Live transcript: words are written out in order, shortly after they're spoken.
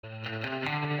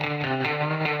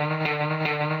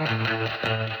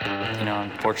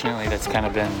unfortunately, that's kind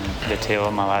of been the tale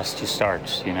of my last 2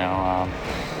 starts.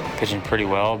 Pitching pretty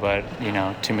well, but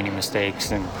too many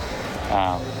mistakes and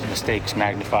mistakes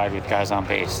magnified with guys on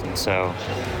base. And so,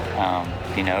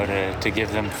 to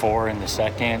give them 4 in the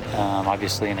second,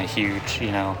 obviously in a huge,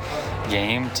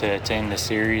 game to end the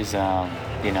series,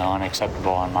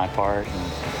 unacceptable on my part.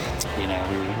 And,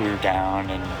 we were down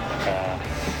and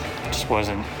just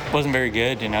wasn't very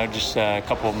good. Just a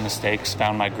couple of mistakes,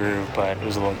 found my groove, but it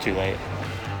was a little too late.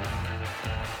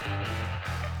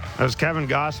 That was Kevin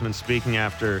Gausman speaking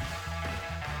after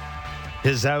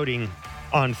his outing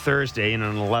on Thursday in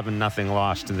an 11-0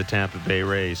 loss to the Tampa Bay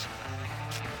Rays.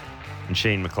 And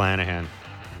Shane McClanahan.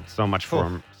 So much for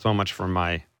him. So much for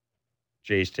my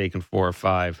Jays taking 4 or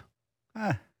 5.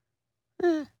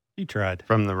 You tried.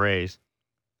 From the Rays.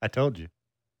 I told you.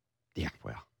 Yeah,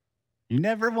 well. You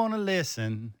never want to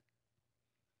listen.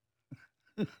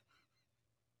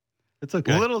 It's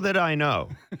okay. Little did I know.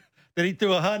 That he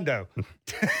threw a hundo.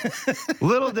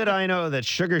 Little did I know that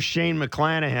Sugar Shane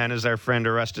McClanahan, as our friend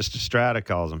Orestes Estrada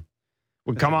calls him,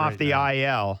 would come off the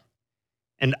IL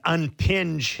and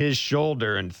unpinge his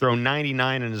shoulder and throw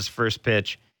 99 in his first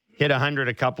pitch, hit 100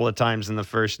 a couple of times in the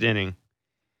first inning.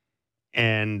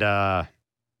 And,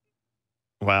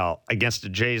 against a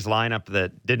Jays lineup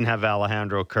that didn't have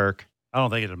Alejandro Kirk. I don't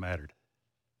think it mattered.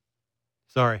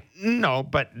 Sorry. No,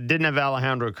 but didn't have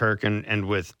Alejandro Kirk and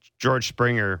with George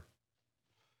Springer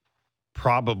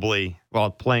probably,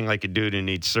 playing like a dude who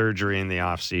needs surgery in the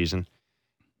offseason.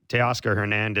 Teoscar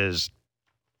Hernandez,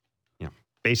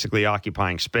 basically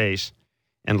occupying space,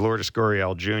 and Lourdes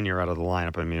Gurriel Jr. out of the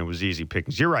lineup. I mean, it was easy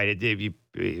pickings. You're right.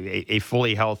 A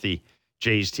fully healthy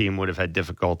Jays team would have had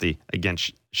difficulty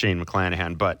against Shane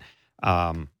McClanahan. But,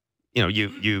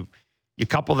 you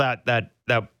couple that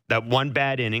one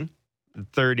bad inning,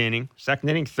 third inning, second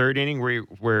inning, third inning,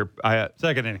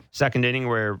 second inning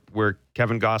where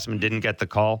Kevin Gausman didn't get the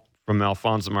call from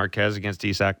Alfonso Marquez against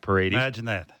Isaac Paredes. Imagine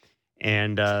that.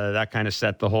 And that kind of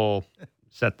set the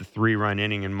 3-run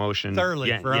inning in motion.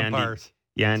 Thoroughly for umpires.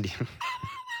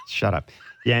 Shut up.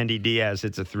 Yandy Diaz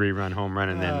hits a 3-run home run,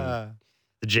 and then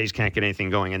the Jays can't get anything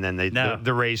going, and then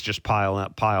the Rays just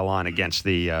pile on against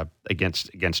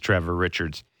against Trevor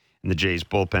Richards and the Jays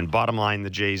bullpen. Bottom line,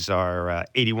 the Jays are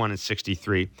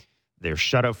 81-63. They're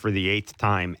shut out for the 8th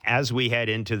time as we head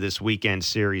into this weekend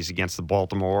series against the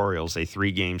Baltimore Orioles, a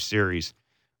 3-game series,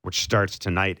 which starts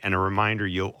tonight. And a reminder,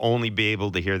 you'll only be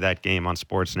able to hear that game on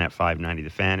Sportsnet 590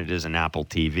 The Fan. It is an Apple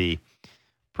TV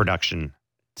production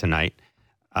tonight.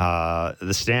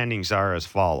 The standings are as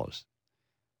follows.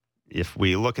 If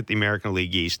we look at the American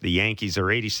League East, the Yankees are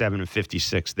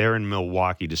 87-56. They're in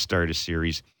Milwaukee to start a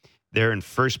series. They're in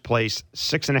first place,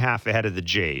 6.5 ahead of the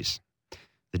Jays.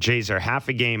 The Jays are half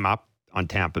a game up on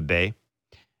Tampa Bay.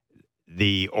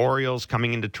 The Orioles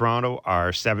coming into Toronto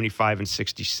are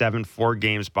 75-67, 4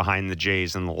 games behind the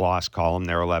Jays in the loss column.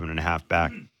 They're 11.5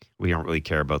 back. We don't really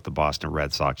care about the Boston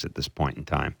Red Sox at this point in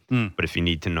time. But if you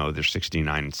need to know, they're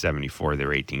 69-74.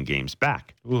 They're 18 games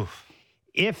back. Oof.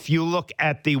 If you look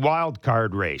at the wild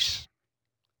card race,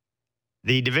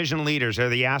 the division leaders are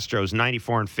the Astros,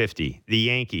 94-50. The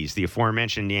Yankees, the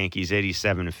aforementioned Yankees,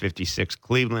 87-56.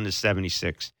 Cleveland is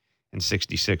 76-66.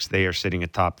 They are sitting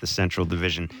atop the Central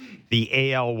Division.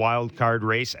 The AL wild card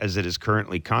race, as it is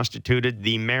currently constituted,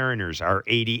 the Mariners are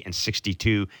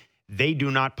 80-62. They do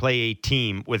not play a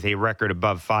team with a record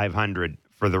above 500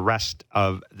 for the rest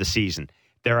of the season.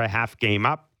 They're a half game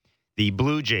up. The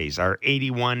Blue Jays are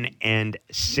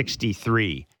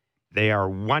 81-63. They are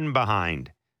 1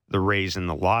 behind the Rays in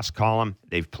the loss column.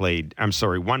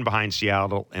 One behind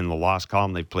Seattle in the loss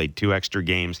column. They've played 2 extra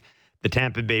games. The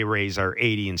Tampa Bay Rays are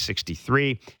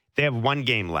 80-63. They have 1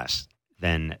 game less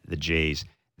than the Jays.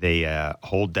 They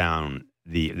hold down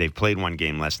they've played 1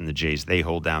 game less than the Jays. They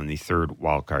hold down the 3rd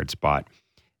wild card spot.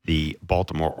 The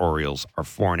Baltimore Orioles are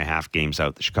 4.5 games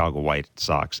out. The Chicago White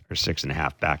Sox are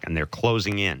 6.5 back, and they're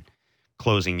closing in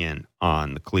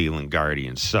on the Cleveland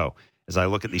Guardians. So, as I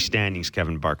look at these standings,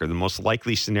 Kevin Barker, the most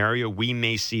likely scenario, we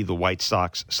may see the White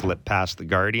Sox slip past the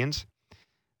Guardians.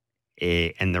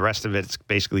 And the rest of it's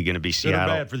basically going to be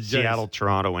Seattle,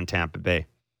 Toronto, and Tampa Bay.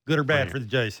 Good or bad for the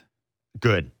Jays?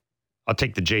 Good. I'll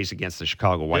take the Jays against the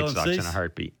Chicago White Sox in a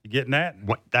heartbeat. You getting that?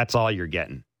 That's all you're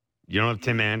getting. You don't have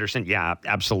Tim Anderson? Yeah,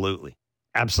 absolutely.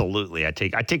 Absolutely. I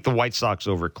take the White Sox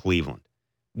over Cleveland.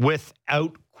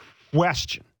 Without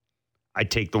question, I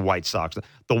take the White Sox.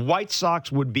 The White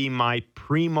Sox would be my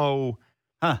primo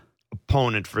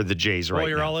opponent for the Jays right now. Well,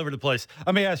 you're all over the place.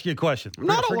 Let me ask you a question. I'm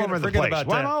not all over the place. About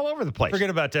Why am that. I all over the place? Forget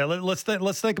about that. Let's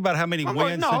think about how many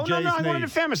wins No, the Jays I wanted to need.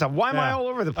 defend myself. Why am I all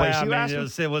over the place? You asked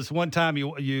me. It was one time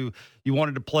you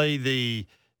wanted to play the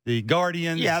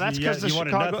Guardians. Yeah, that's because you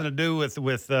wanted nothing to do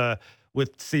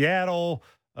with Seattle.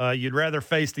 You'd rather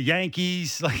face the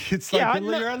Yankees. Like it's like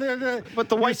but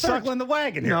the White Sox circling the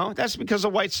wagon here. No, that's because the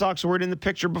White Sox weren't in the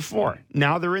picture before.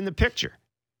 Now they're in the picture.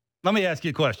 Let me ask you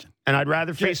a question. And I'd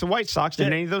rather face the White Sox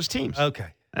than any of those teams. Okay.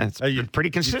 That's pretty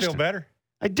consistent. You feel better?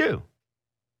 I do.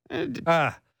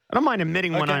 I don't mind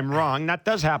admitting when I'm wrong. That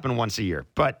does happen once a year.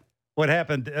 But what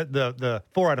happened the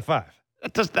 4 out of 5?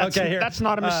 That's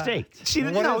not a mistake. See,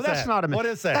 that's not a mistake. What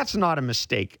is that? That's not a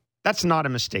mistake. That's not a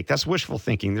mistake. That's wishful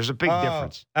thinking. There's a big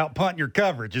difference. Out-punt your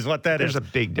coverage is what that There's is. a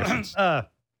big difference.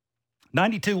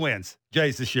 92 wins,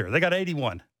 Jays, this year. They got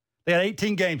 81. They got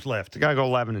 18 games left. They got to go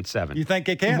 11-7. You think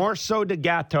they can? Morceau de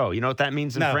gâteau. You know what that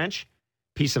means in French?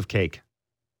 Piece of cake.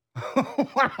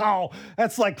 Wow.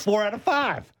 That's like 4 out of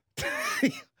 5.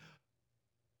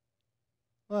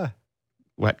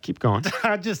 What? Keep going.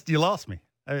 You lost me.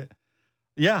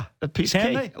 Yeah. A piece of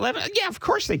cake. 11. Yeah, of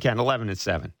course they can.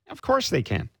 11-7. Of course they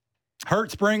can.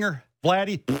 Hurt Springer,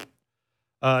 Vladdy,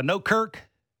 no Kirk,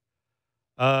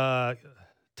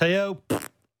 Teo,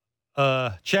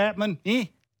 Chapman,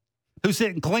 who's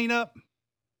hitting cleanup?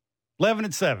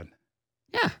 11-7.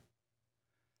 Yeah.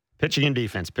 Pitching and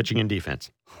defense.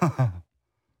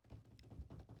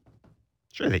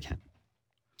 Sure they can.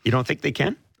 You don't think they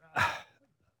can?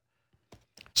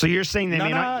 So you're saying they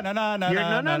may not?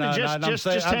 No.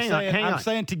 Just hang on. I'm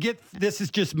saying to get this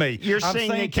is just me. You're saying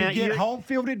they can't get home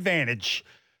field advantage.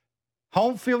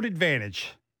 Home field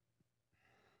advantage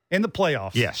in the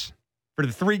playoffs. Yes. For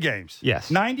the 3 games. Yes.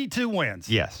 92 wins.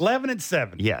 Yes.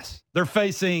 11-7. Yes. They're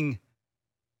facing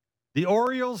the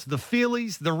Orioles, the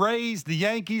Phillies, the Rays, the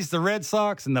Yankees, the Red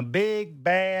Sox, and the big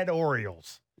bad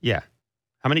Orioles. Yeah.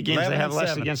 How many games they have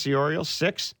left 11-7. against the Orioles?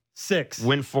 6? 6.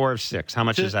 Win 4 of 6. How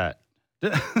much is that?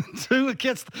 2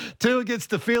 against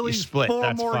the Phillies. You split. 4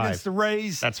 That's more 5. against the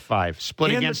Rays. That's 5.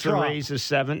 Split against the Rays is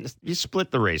 7. You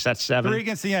split the Rays. That's 7. 3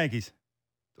 against the Yankees.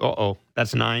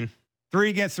 That's 9. 3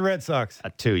 against the Red Sox.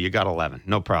 2. You got 11.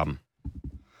 No problem.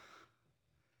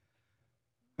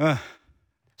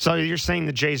 So you're saying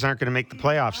the Jays aren't going to make the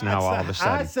playoffs now all of a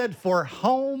sudden? I said for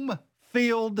home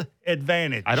field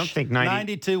advantage. I don't think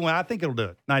 92. Well, I think it'll do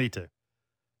it. 92.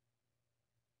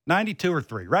 92 or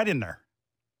 3. Right in there.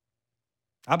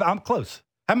 I'm close.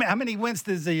 How many wins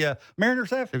does the Mariners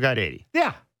have? They've got 80.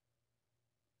 Yeah.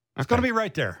 It's going to be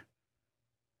right there.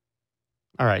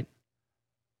 All right.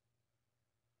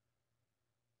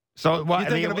 So You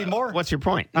think it'll be more? What's your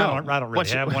point? No, I don't really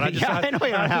have one. I know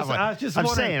you don't have one. I was just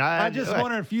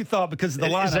wondering if you thought because of the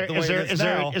lineup the way it is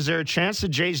now. Is there a chance the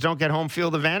Jays don't get home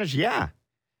field advantage? Yeah.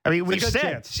 I mean, we've said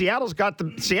chance. Seattle's got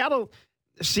the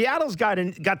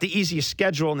easiest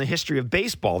schedule in the history of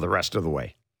baseball the rest of the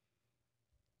way.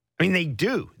 I mean, they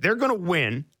do. They're going to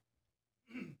win.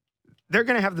 They're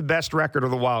going to have the best record of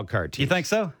the wild card teams. You think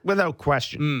so? Without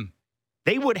question.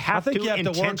 They would have to. I think you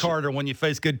have to work harder when you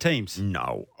face good teams.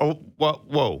 No. Oh,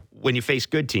 whoa. When you face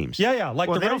good teams. Yeah. Like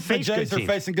well, the Rays and Jays are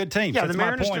facing good teams. Yeah, that's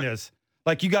my point is.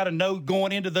 Like, you got to know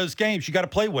going into those games, you got to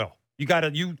play well. You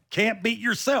can't beat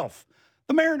yourself.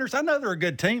 The Mariners, I know they're a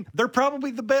good team. They're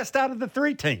probably the best out of the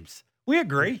 3 teams. We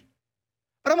agree.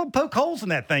 But I'm going to poke holes in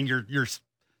that thing you're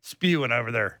spewing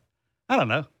over there. I don't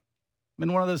know. I'm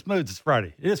in one of those moods. It's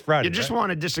Friday. It is Friday. You just want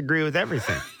to disagree with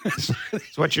everything.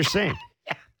 That's what you're saying.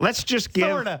 Let's just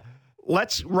give.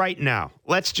 Right now.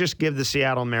 Let's just give the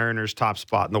Seattle Mariners top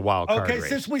spot in the wild card race. Okay,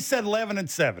 since we said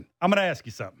 11-7, I'm going to ask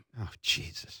you something. Oh,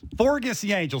 Jesus. 4 against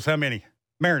the Angels. How many?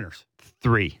 Mariners.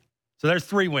 3. So there's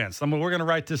 3 wins. We're going to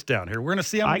write this down here. We're going to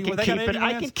see how many.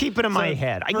 I can keep it in my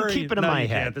head. I can keep it in my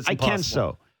head. I can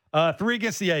so. 3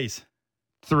 against the A's.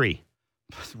 3.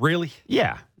 Really?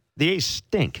 Yeah. The A's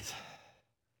stink.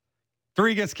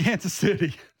 3 against Kansas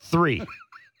City. 3.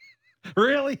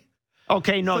 Really?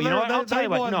 Okay, no, so you know what? I'll tell you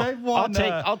what. No,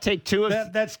 I'll take 2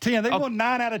 of that's 10. They won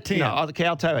 9 out of 10. No, okay,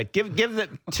 I'll tell you what. Give the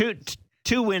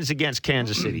 2 wins against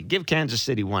Kansas City. Give Kansas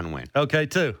City 1 win. Okay,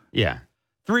 2. Yeah.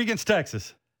 3 against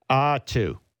Texas.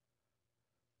 2.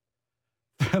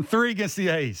 3 against the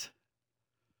A's.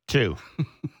 2.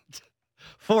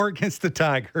 4 against the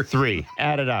Tigers. 3.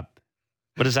 Add it up.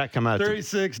 What does that come out 3, to?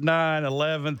 6, 9,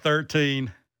 11,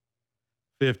 13,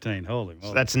 15. Holy moly.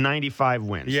 So that's 95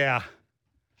 wins. Yeah.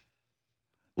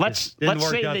 Let's work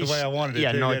say out they the way I wanted it.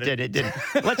 Yeah, to, no, did it didn't.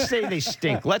 Let's say they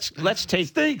stink. Let's take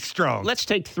stink strong. Let's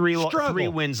take 3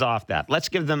 wins off that. Let's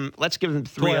give them 3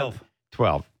 12.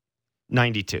 12.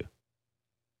 92.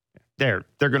 They're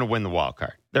going to win the wild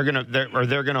card. They're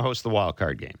gonna host the wild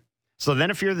card game. So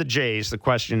then, if you're the Jays, the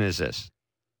question is this.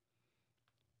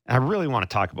 I really want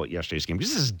to talk about yesterday's game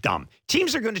because this is dumb.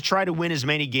 Teams are going to try to win as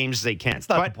many games as they can. That's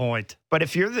not the point. But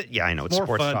if you're I know it's more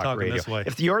sports fun talk talking radio. this way.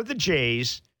 If you're the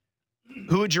Jays,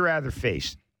 who would you rather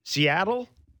face? Seattle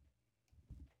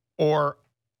or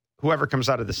whoever comes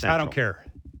out of the Central? I don't care.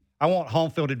 I want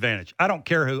home field advantage. I don't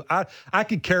care who. I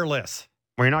could care less.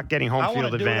 Well, you're not getting home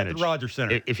field advantage. advantage. I want to do it at the Rogers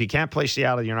Center. If you can't play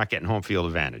Seattle, you're not getting home field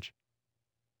advantage.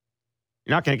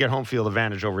 You're not going to get home field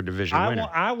advantage over a division winner.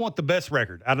 I want the best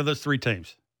record out of those three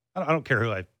teams. I don't care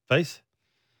who I face.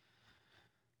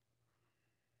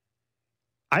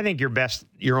 I think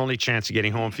your only chance of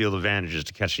getting home field advantage is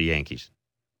to catch the Yankees.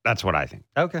 That's what I think.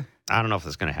 Okay. I don't know if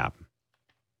that's going to happen.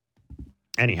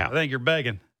 Anyhow. I think you're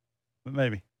begging, but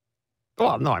maybe.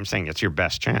 Well, no, I'm saying it's your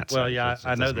best chance. Well, yeah,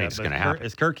 I know that. It's going to happen.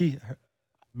 Is Kirky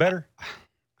better?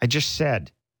 I just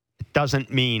said it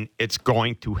doesn't mean it's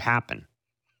going to happen.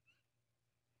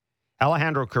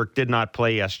 Alejandro Kirk did not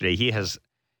play yesterday. He has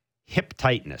hip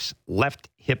tightness, left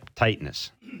hip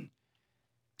tightness.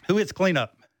 Who hits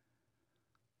cleanup?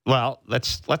 Well,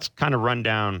 let's kind of run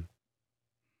down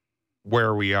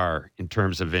where we are in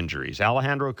terms of injuries.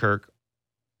 Alejandro Kirk,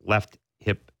 left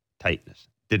hip tightness,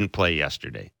 didn't play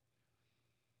yesterday.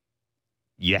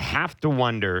 You have to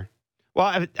wonder.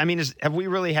 Well, I mean, have we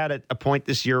really had a point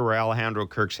this year where Alejandro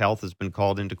Kirk's health has been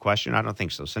called into question? I don't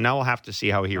think so. So now we'll have to see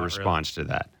how he responds to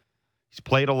that. He's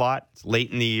played a lot. It's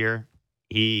late in the year.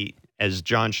 He, as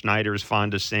John Schneider is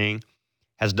fond of saying,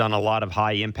 has done a lot of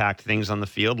high-impact things on the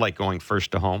field, like going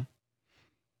first to home.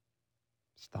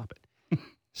 Stop it.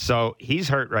 So he's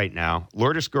hurt right now.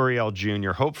 Lourdes Gurriel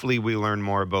Jr., hopefully we learn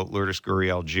more about Lourdes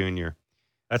Gurriel Jr.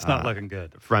 That's not looking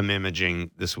good. From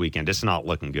imaging this weekend. It's not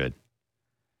looking good.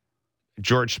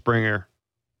 George Springer,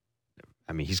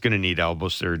 I mean, he's going to need elbow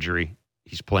surgery.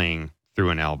 He's playing through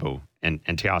an elbow. And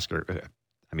Teoscar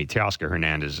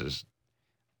Hernandez is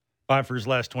 5 for his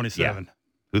last 27. Yeah.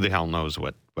 Who the hell knows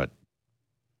what? But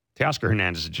Teoscar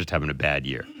Hernandez is just having a bad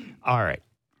year. All right.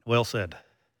 Well said.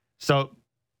 So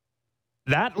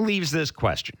that leaves this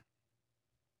question.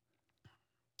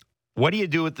 What do you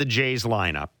do with the Jays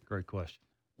lineup? Great question.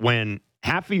 When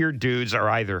half of your dudes are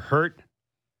either hurt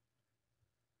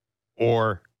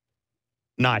or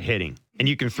not hitting. And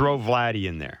you can throw Vladdy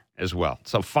in there as well.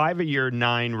 So 5 of your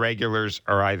 9 regulars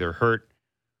are either hurt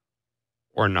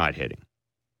or not hitting.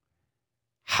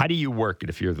 How do you work it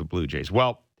if you're the Blue Jays?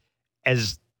 Well,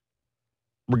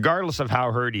 regardless of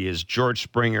how hurt he is, George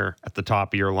Springer at the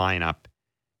top of your lineup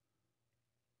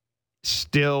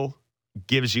still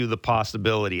gives you the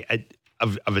possibility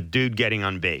of a dude getting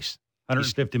on base.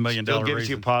 $150 million. Still gives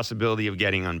you a possibility of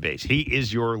getting on base. He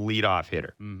is your leadoff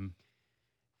hitter. Mm-hmm.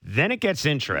 Then it gets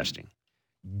interesting.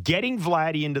 Getting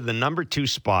Vladdy into the number 2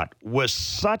 spot was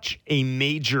such a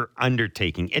major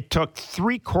undertaking. It took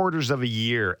 3/4 of a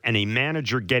year and a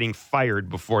manager getting fired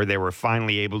before they were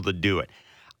finally able to do it.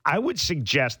 I would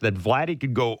suggest that Vladdy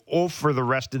could go 0 for the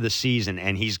rest of the season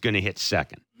and he's going to hit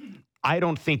second. I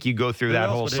don't think you go through that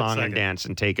whole song and dance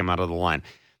and take him out of the line.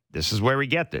 This is where we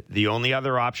get it. The only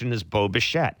other option is Bo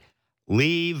Bichette.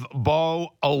 Leave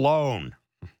Bo alone.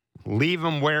 Leave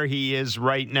him where he is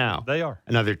right now. They are.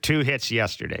 Another 2 hits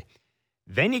yesterday.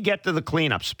 Then you get to the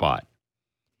cleanup spot.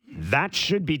 That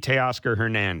should be Teoscar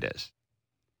Hernandez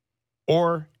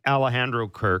or Alejandro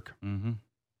Kirk. Mm-hmm.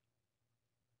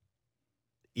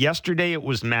 Yesterday it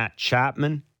was Matt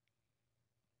Chapman.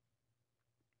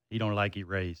 He don't like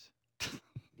Rays.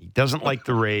 He doesn't like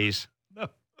the Rays. No,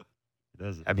 he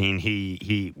doesn't. I mean,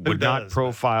 he would not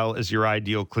profile as your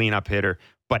ideal cleanup hitter.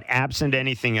 But absent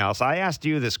anything else, I asked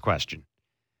you this question.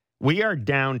 We are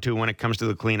down to, when it comes to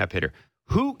the cleanup hitter,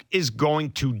 who is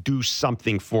going to do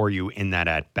something for you in that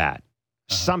at-bat?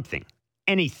 Something.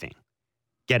 Anything.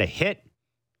 Get a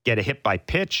hit by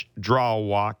pitch, draw a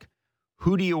walk.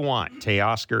 Who do you want,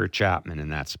 Teoscar or Chapman in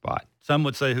that spot? Some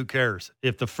would say, who cares?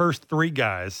 If the first 3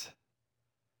 guys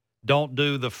don't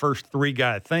do the first 3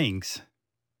 guy things,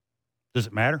 does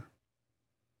it matter?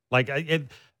 Like,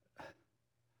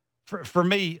 For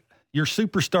me, your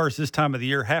superstars this time of the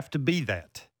year have to be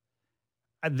that.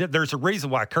 There's a reason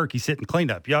why Kirky's hitting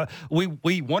cleanup. Yeah,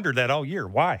 we wondered that all year.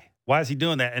 Why? Why is he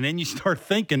doing that? And then you start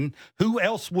thinking, who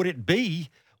else would it be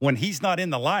when he's not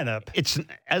in the lineup? It's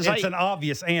an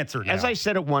obvious answer now. As I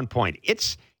said at one point,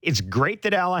 it's great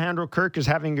that Alejandro Kirk is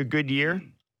having a good year.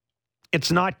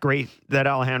 It's not great that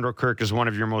Alejandro Kirk is one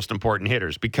of your most important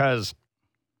hitters because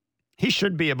he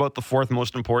should be about the 4th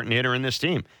most important hitter in this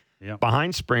team. Yeah.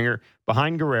 Behind Springer,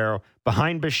 behind Guerrero,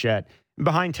 behind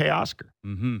behind Teoscar.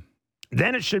 Mm-hmm.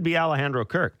 Then it should be Alejandro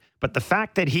Kirk. But the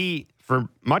fact that he, for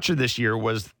much of this year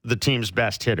was the team's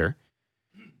best hitter.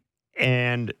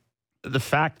 And the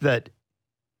fact that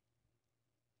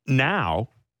now,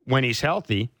 when he's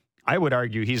healthy, I would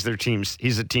argue he's the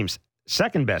team's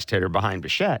second best hitter behind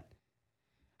Bichette.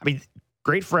 I mean,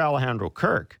 great for Alejandro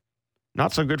Kirk.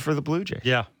 Not so good for the Blue Jays.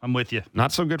 Yeah, I'm with you.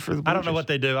 Not so good for the Blue Jays. I don't know what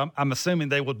they do. I'm assuming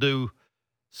they will do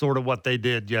sort of what they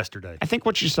did yesterday. I think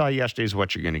what you saw yesterday is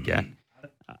what you're going to get.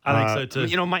 I think so, too.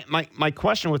 You know, my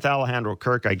question with Alejandro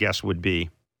Kirk, I guess, would be,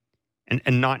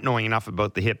 and not knowing enough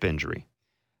about the hip injury,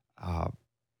 I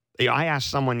asked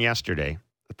someone yesterday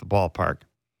at the ballpark,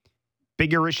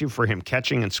 bigger issue for him,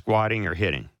 catching and squatting or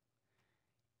hitting?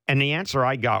 And the answer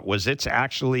I got was it's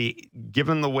actually,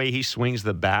 given the way he swings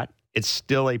the bat, it's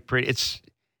still a pretty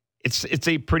it's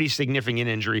a pretty significant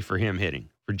injury for him hitting,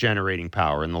 for generating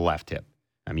power in the left hip.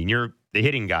 I mean, you're the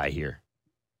hitting guy here.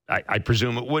 I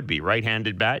presume it would be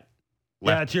right-handed bat.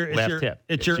 Left hip.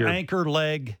 It's your anchor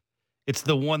leg. It's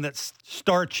the one that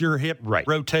starts your hip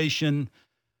rotation.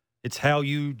 It's how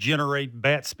you generate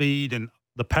bat speed and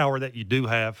the power that you do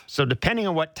have. So depending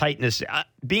on what tightness,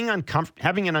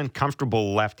 having an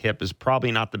uncomfortable left hip is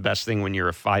probably not the best thing when you're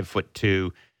a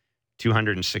 5'2",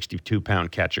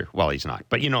 262-pound catcher. Well, he's not,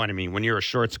 but you know what I mean. When you're a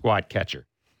short, squat catcher,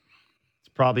 it's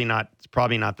probably not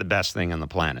the best thing on the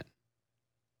planet.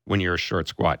 When you're a short,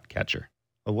 squat catcher.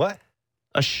 A what?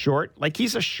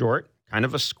 He's a short, kind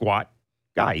of a squat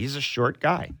guy. He's a short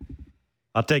guy.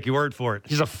 I'll take your word for it.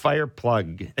 He's a fire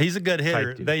plug. He's a good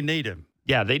hitter. They need him.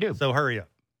 Yeah, they do. So hurry up.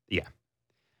 Yeah.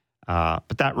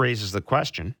 But that raises the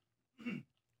question,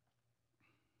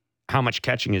 how much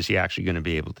catching is he actually going to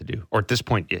be able to do? Or at this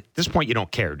point, you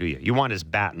don't care, do you? You want his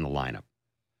bat in the lineup.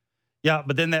 Yeah,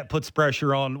 but then that puts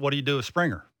pressure on what do you do with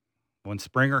Springer? When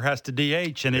Springer has to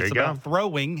DH and it's about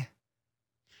throwing,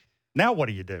 now what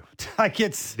do you do? Thank you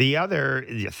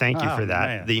for that.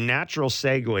 Man. The natural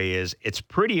segue is it's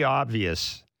pretty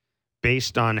obvious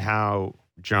based on how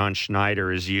John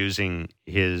Schneider is using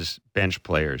his bench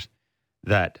players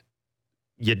that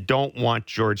you don't want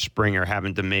George Springer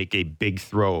having to make a big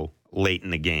throw late in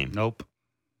the game. Nope.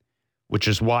 Which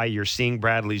is why you're seeing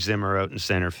Bradley Zimmer out in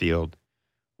center field,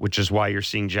 which is why you're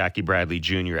seeing Jackie Bradley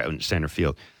Jr. out in center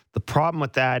field. The problem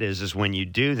with that is when you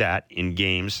do that in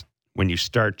games, when you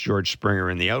start George Springer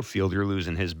in the outfield, you're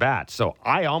losing his bat. So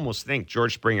I almost think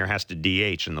George Springer has to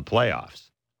DH in the playoffs,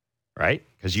 right?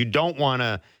 Because you don't want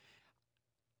to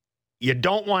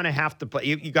have to play.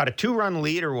 You got a 2-run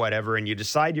lead or whatever, and you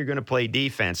decide you're going to play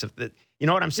defense. You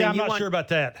know what I'm saying? Yeah, I'm not sure about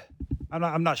that.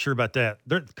 I'm not sure about that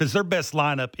because their best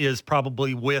lineup is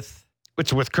probably with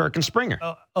Kirk and Springer,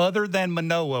 other than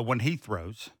Manoah when he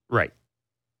throws. Right.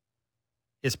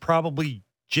 Is probably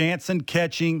Jansen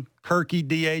catching, Kirky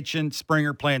DHing,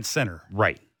 Springer playing center.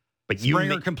 Right. But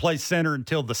Springer can play center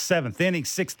until the 7th inning,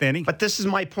 6th inning. But this is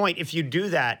my point. If you do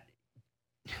that,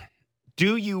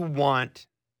 do you want...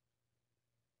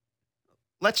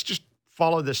 Let's just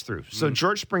follow this through. So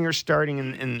George Springer's starting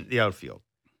in the outfield.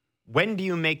 When do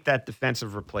you make that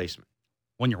defensive replacement?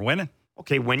 When you're winning.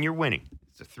 Okay, when you're winning.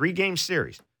 It's a 3-game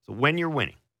series. So when you're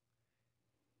winning.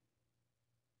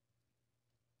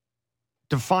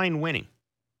 Define winning.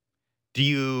 Do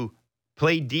you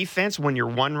play defense when you're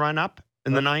 1 run up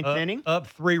in the 9th inning? Up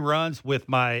 3 runs with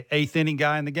my 8th inning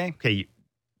guy in the game. Okay,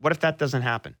 what if that doesn't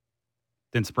happen?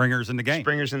 Then Springer's in the game.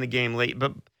 Springer's in the game late.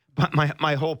 But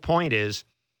my whole point is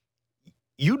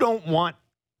you don't want...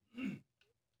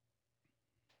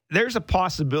 There's a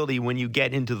possibility when you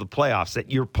get into the playoffs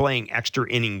that you're playing extra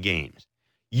inning games.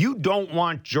 You don't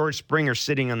want George Springer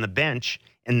sitting on the bench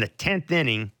in the 10th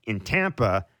inning in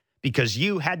Tampa because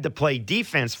you had to play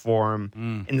defense for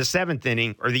him in the 7th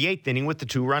inning or the 8th inning with the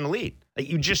 2-run lead.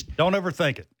 You just don't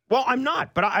overthink it. Well, I'm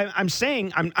not, but I'm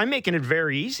saying I'm making it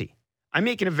very easy.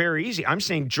 I'm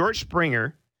saying George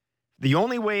Springer, the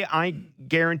only way I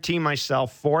guarantee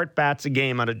myself 4 at-bats a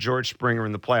game out of George Springer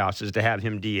in the playoffs is to have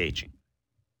him DHing.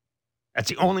 That's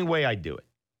the only way I do it.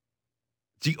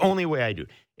 It's the only way I do it.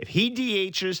 If he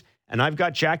DHs and I've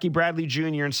got Jackie Bradley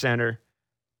Jr. in center,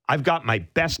 I've got my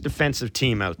best defensive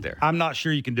team out there. I'm not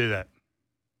sure you can do that.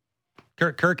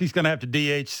 Kirky's going to have to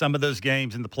DH some of those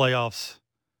games in the playoffs.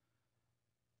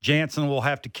 Jansen will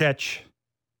have to catch.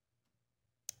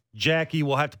 Jackie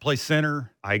will have to play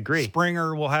center. I agree.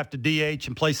 Springer will have to DH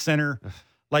and play center.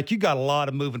 You got a lot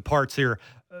of moving parts here.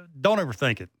 Don't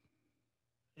overthink it.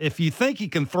 If you think he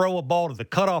can throw a ball to the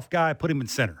cutoff guy, put him in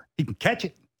center. He can catch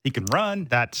it. He can run.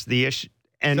 That's the issue.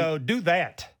 And so do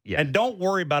that. Yeah. And don't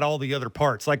worry about all the other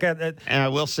parts. And I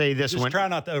will say this one. Just try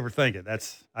not to overthink it.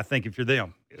 That's, I think, if you're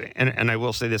them. And I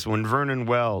will say this. When Vernon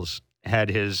Wells had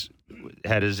his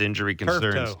injury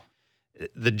concerns,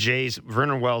 the Jays,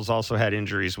 Vernon Wells also had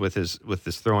injuries with his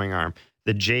throwing arm.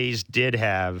 The Jays did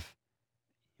have.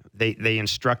 They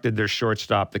instructed their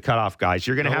shortstop, the cutoff guys.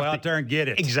 You're going to have out there and get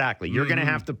it. Exactly. You're going to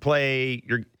have to play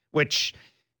which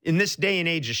in this day and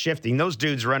age of shifting, those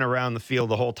dudes run around the field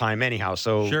the whole time anyhow.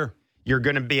 So sure. You're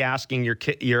going to be asking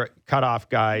your cutoff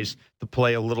guys to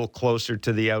play a little closer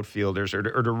to the outfielders or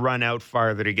to run out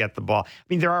farther to get the ball. I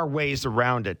mean, there are ways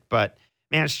around it, but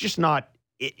man, it's just not.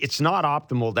 It's not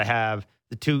optimal to have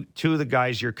the two of the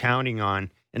guys you're counting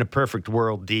on in a perfect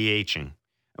world DHing.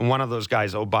 And one of those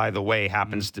guys, oh, by the way,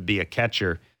 happens to be a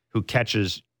catcher who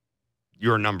catches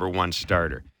your number one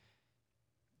starter.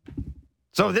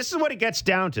 So this is what it gets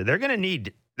down to. They're going to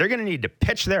need to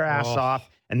pitch their ass off,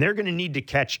 and they're going to need to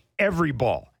catch every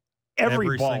ball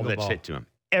that's hit to them,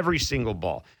 every single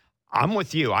ball. I'm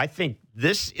with you. I think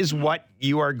this is what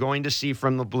you are going to see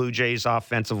from the Blue Jays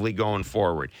offensively going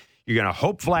forward. You're going to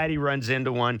hope Vladdy runs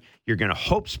into one. You're going to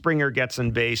hope Springer gets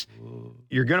on base.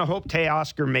 You're going to hope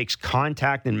Teoscar makes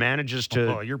contact and manages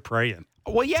to. Oh, you're praying.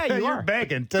 Well, yeah, you're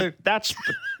begging too. That's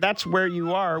where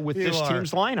you are with this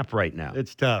team's lineup right now.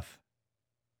 It's tough.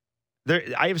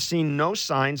 I have seen no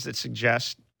signs that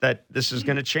suggest that this is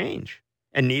going to change,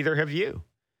 and neither have you.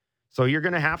 So you're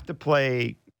going to have to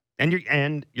play, and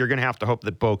you're going to have to hope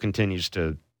that Bo continues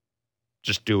to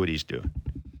just do what he's doing.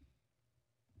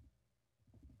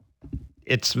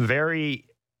 It's weird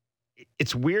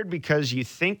because you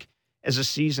think as the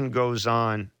season goes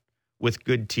on with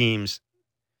good teams,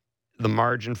 the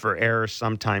margin for error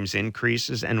sometimes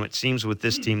increases. And it seems with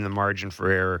this team, the margin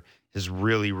for error has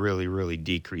really, really, really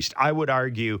decreased. I would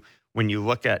argue when you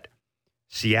look at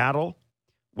Seattle,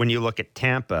 when you look at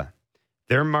Tampa,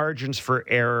 their margins for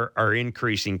error are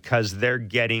increasing because they're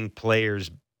getting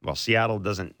players. Well,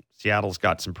 Seattle's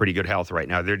got some pretty good health right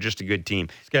now. They're just a good team.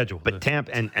 Schedule. But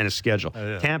Tampa and a schedule.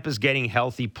 Yeah. Tampa's getting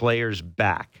healthy players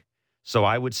back. So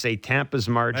I would say Tampa's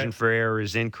margin for error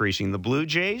is increasing. The Blue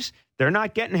Jays, they're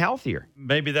not getting healthier.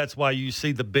 Maybe that's why you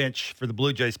see the bench for the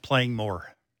Blue Jays playing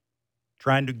more,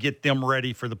 trying to get them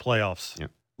ready for the playoffs. Yep.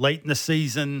 Late in the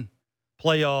season,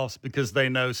 playoffs, because they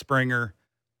know Springer,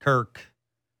 Kirk,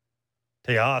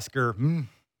 Teoscar.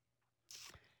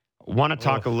 Want to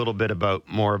talk a little bit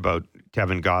more about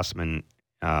Kevin Gossman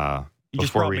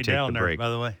before we take the break. By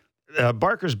the way.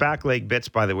 Barker's back leg bits,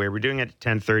 by the way. We're doing it at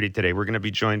 10:30 today. We're going to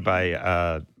be joined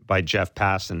by Jeff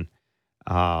Passan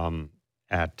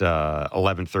at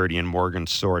 11:30 in Morgan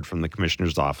Sword from the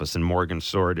commissioner's office. And Morgan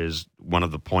Sword is one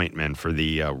of the point men for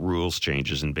the rules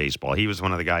changes in baseball. He was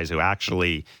one of the guys who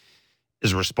actually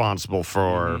is responsible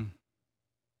for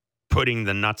putting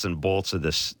the nuts and bolts of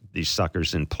these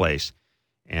suckers in place.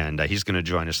 And he's going to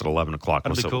join us at 11 o'clock.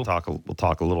 That'd be cool. We'll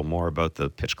talk a little more about the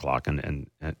pitch clock and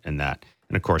that.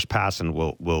 And of course, Passan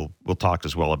will talk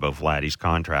as well about Vladdy's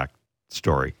contract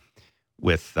story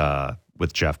with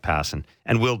Jeff Passan,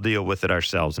 and we'll deal with it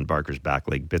ourselves in Barker's back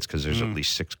leg bits because there's at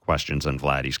least 6 questions on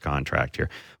Vladdy's contract here.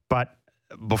 But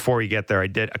before we get there, I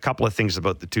did a couple of things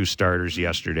about the 2 starters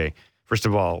yesterday. First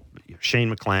of all,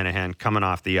 Shane McClanahan coming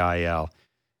off the IL.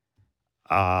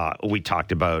 We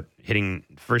talked about hitting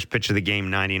first pitch of the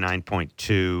game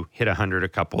 99.2, hit 100 a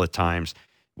couple of times.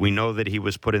 We know that he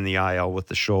was put in the IL with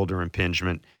the shoulder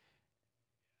impingement.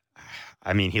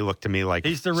 I mean, he looked to me like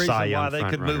he's the reason why they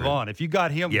could move on. If you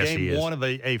got him game 1 of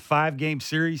a 5-game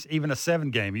series, even a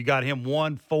 7-game, you got him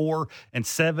 1, 4, and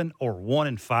 7, or 1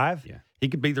 and 5. Yeah. He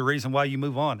could be the reason why you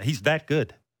move on. He's that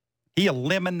good. He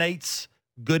eliminates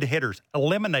good hitters,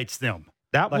 eliminates them.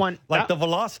 The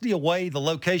velocity away, the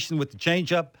location with the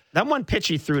changeup. That one pitch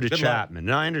he threw to Chapman.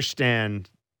 And I understand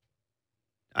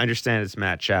it's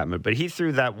Matt Chapman, but he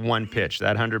threw that one pitch,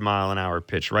 that 100-mile-an-hour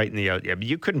pitch right in the out. Yeah, but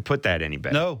you couldn't put that any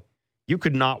better. No. You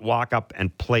could not walk up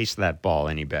and place that ball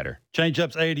any better.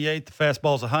 Changeup's 88, the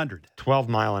fastball's 100.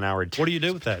 12-mile-an-hour. What do you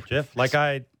do with that, Jeff?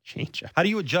 Changeup. How do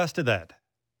you adjust to that?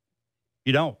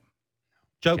 You don't.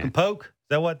 Choke and poke? Is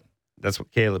that what? That's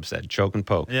what Caleb said. Choke and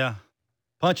poke. Yeah.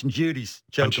 Punch and Judy's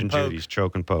choke and poke. Judy's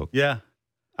choke and poke. Yeah.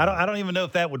 I don't even know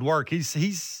if that would work.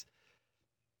 He's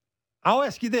I'll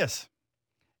ask you this.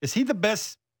 Is he the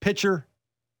best pitcher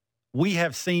we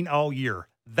have seen all year?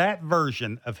 That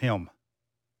version of him.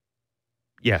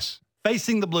 Yes.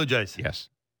 Facing the Blue Jays. Yes.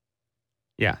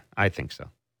 Yeah, I think so.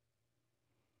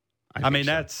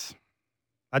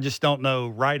 I just don't know.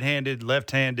 Right-handed,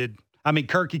 left-handed. I mean,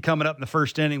 Kirky coming up in the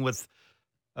first inning with,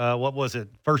 what was it,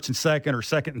 first and second or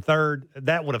second and third,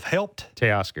 that would have helped.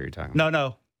 Teoscar, you're talking about.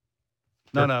 No.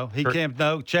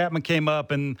 Chapman came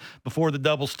up, and before the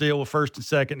double steal with first and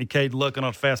second, he came looking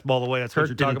on a fastball away. That's Kirk what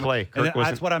you're talking didn't play. about.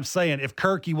 That's what I'm saying. If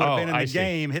Kirky would have been in the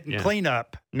game hitting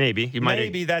cleanup,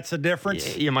 maybe that's a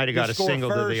difference. You might have got a single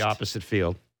to the opposite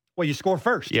field. Well, you score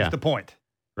first. Yeah. Is the point.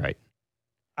 Right.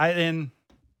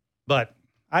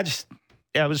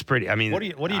 It was pretty. I mean, what do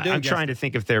you do? I'm trying to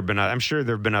think if there have been. I'm sure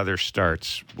there have been other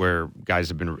starts where guys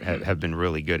have been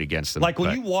really good against them. Like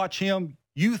when you watch him,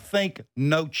 you think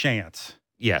no chance.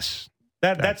 Yes,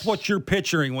 that's what you're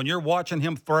picturing when you're watching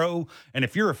him throw. And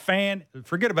if you're a fan,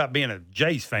 forget about being a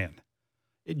Jays fan.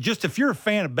 If you're a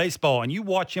fan of baseball and you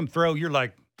watch him throw, you're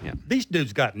like, these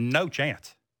dudes got no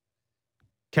chance.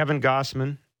 Kevin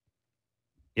Gossman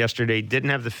yesterday didn't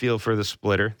have the feel for the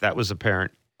splitter. That was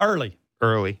apparent early.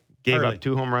 Gave up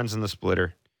 2 home runs in the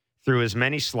splitter. Threw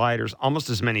almost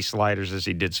as many sliders as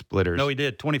he did splitters. No, he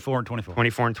did. 24 and 24.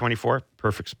 24 and 24.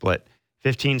 Perfect split.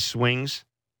 15 swings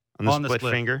on the split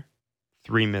finger.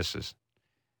 3 misses.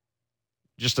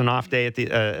 Just an off day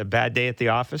a bad day at the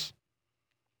office?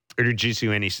 Or did you see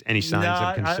any signs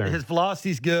of concern? His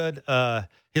velocity's good.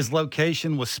 His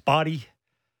location was spotty.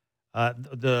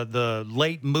 The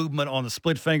late movement on the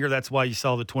split finger, that's why you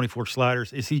saw the 24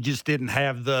 sliders, is he just didn't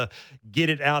have the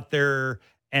get it out there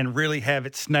and really have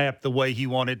it snap the way he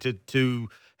wanted to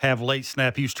have late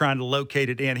snap. He was trying to locate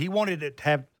it in. He wanted it to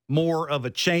have more of a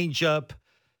change-up,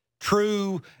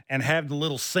 true, and have the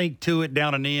little sink to it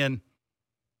down and in.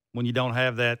 When you don't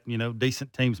have that,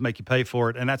 decent teams make you pay for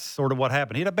it, and that's sort of what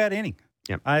happened. He had a bad inning.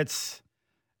 Yep.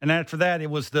 And after that, it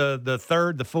was the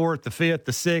third, the fourth, the fifth,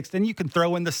 the sixth, and you can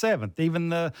throw in the seventh, even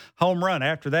the home run.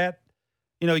 After that,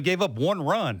 he gave up 1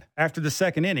 run after the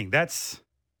second inning. That's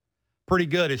pretty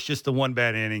good. It's just the 1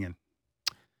 bad inning. And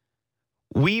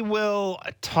we will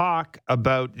talk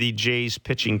about the Jays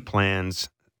pitching plans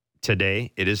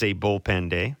today. It is a bullpen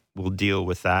day. We'll deal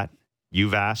with that.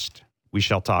 You've asked. We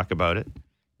shall talk about it.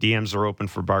 DMs are open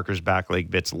for Barker's back leg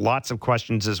bits. Lots of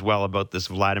questions as well about this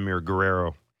Vladimir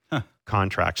Guerrero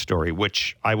contract story,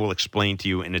 which I will explain to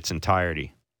you in its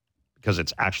entirety because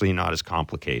it's actually not as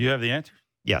complicated. You have the answer?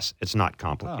 Yes, it's not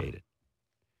complicated.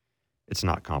 It's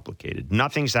not complicated.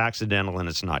 Nothing's accidental and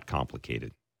it's not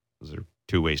complicated. Those are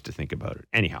 2 ways to think about it.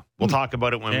 Anyhow, we'll talk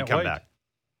about it when we come back.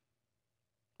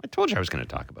 I told you I was going to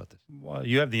talk about this. Well,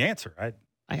 you have the answer, right?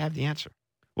 I have the answer.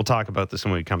 We'll talk about this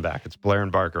when we come back. It's Blair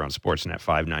and Barker on Sportsnet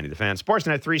 590 The Fan,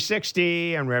 Sportsnet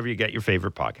 360, and wherever you get your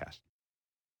favorite podcast.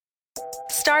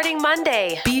 Starting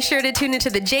Monday, be sure to tune into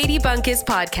the JD Bunkus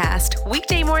podcast,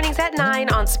 weekday mornings at 9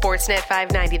 on Sportsnet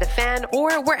 590 The Fan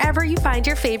or wherever you find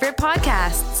your favorite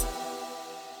podcasts.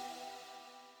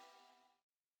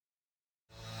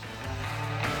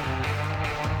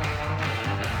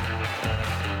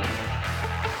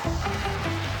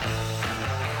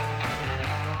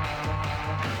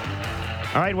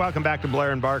 All right, welcome back to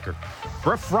Blair and Barker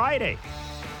for a Friday.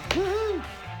 Woo-hoo.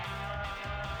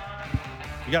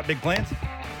 You got big plans?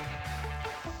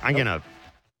 I'm going to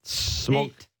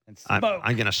smoke. I'm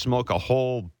going to smoke a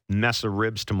whole mess of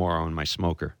ribs tomorrow in my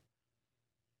smoker.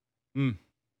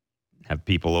 Have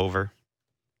people over.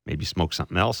 Maybe smoke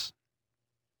something else.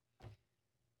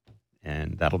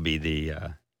 And that'll be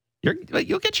the...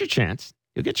 you'll get your chance.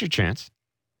 You'll get your chance.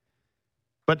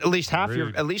 But at least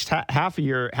half of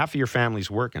your family's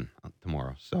working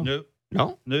tomorrow. So no.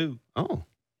 Oh. No.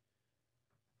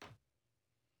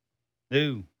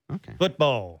 Okay.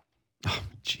 Football. Oh,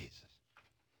 Jesus.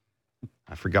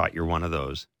 I forgot you're one of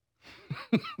those.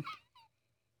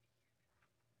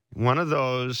 One of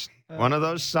those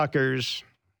suckers.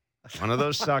 One of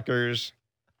those suckers.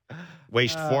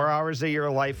 Waste 4 hours of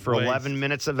your life for 11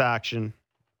 minutes of action.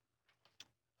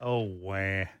 Oh,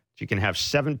 wow. You can have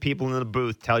 7 people in the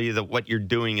booth tell you that what you're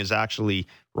doing is actually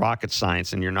rocket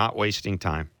science and you're not wasting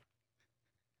time.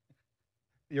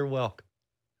 You're welcome.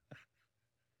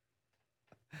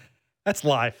 That's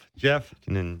life, Jeff. You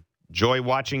can enjoy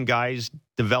watching guys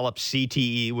develop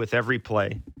CTE with every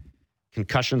play.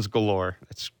 Concussions galore.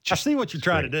 I see what you're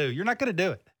trying to do. You're not going to do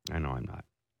it. I know I'm not.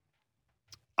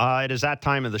 It is that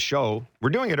time of the show. We're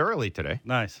doing it early today.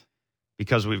 Nice.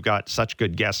 Because we've got such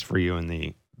good guests for you in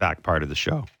the back part of the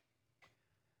show.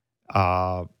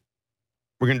 We're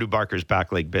going to do Barker's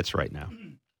back leg bits right now.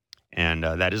 And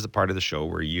that is the part of the show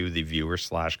where you, the viewer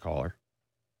 / caller,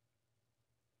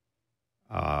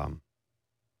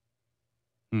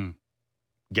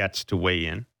 gets to weigh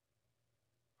in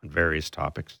on various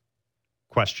topics.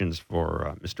 Questions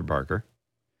for Mr. Barker.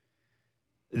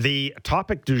 The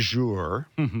topic du jour,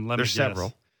 there's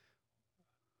several.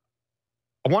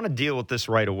 I want to deal with this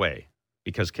right away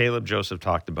because Caleb Joseph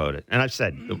talked about it. And I've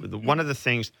said, one of the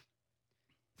things,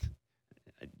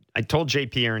 I told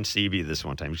J.P. Aronsebi this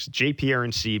one time. J.P.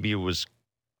 Aronsebi was,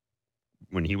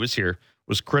 when he was here,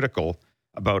 was critical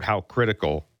about how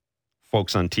critical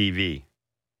folks on TV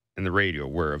and the radio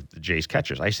were of the Jays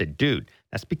catchers. I said, dude,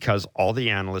 that's because all the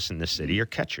analysts in this city are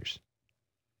catchers.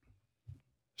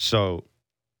 So,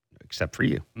 except for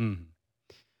you. Mm.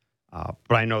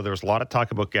 But I know there was a lot of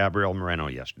talk about Gabriel Moreno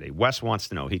yesterday. Wes wants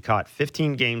to know. He caught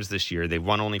 15 games this year. They've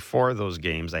won only 4 of those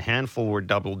games. A handful were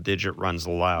double-digit runs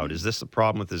allowed. Is this a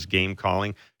problem with his game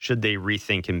calling? Should they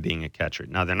rethink him being a catcher?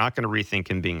 Now, they're not going to rethink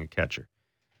him being a catcher.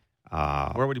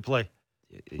 Where would he play?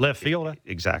 Left field?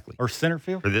 Exactly. Or center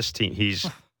field? For this team,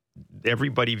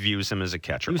 everybody views him as a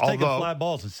catcher. He was taking fly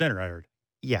balls in center, I heard.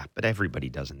 Yeah, but everybody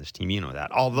does in this team. You know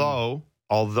that. Although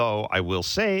I will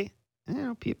say,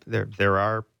 people there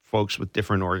are folks with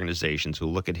different organizations who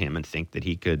look at him and think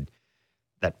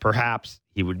that perhaps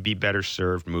he would be better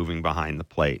served moving behind the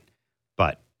plate.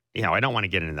 But, I don't want to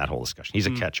get into that whole discussion. He's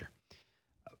a catcher.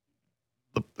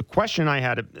 The question I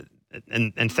had,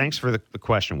 and thanks for the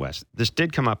question, Wes. This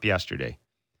did come up yesterday.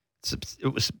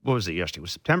 What was it yesterday? It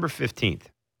was September 15th.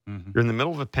 Mm-hmm. You're in the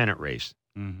middle of a pennant race.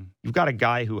 Mm-hmm. You've got a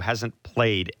guy who hasn't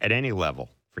played at any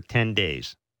level for 10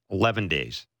 days, 11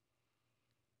 days.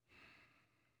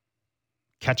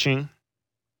 Catching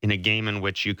in a game in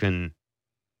which you can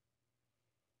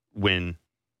win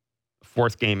a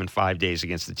 4th game in 5 days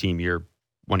against the team you're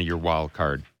one of your wild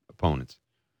card opponents.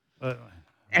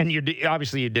 And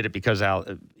obviously you did it because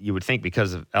you would think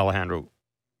because of Alejandro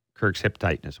Kirk's hip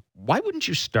tightness. Why wouldn't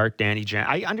you start Danny Jan?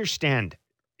 I understand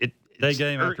it. Day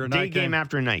game after a night game. Day game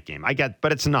after a night game. I get,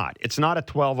 but it's not. It's not a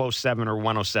 12:07 or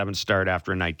 1:07 start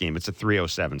after a night game. It's a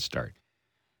 3:07 start.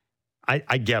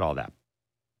 I get all that.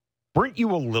 Weren't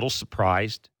you a little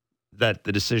surprised that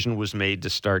the decision was made to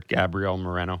start Gabriel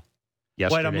Moreno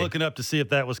yesterday? Wait, I'm looking up to see if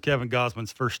that was Kevin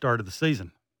Gausman's first start of the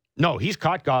season. No, he's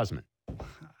caught Gausman.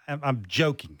 I'm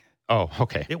joking. Oh,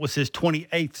 okay. It was his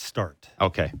 28th start.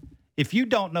 Okay. If you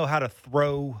don't know how to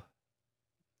throw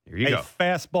a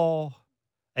fastball,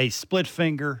 a split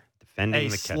finger,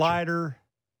 defending the slider,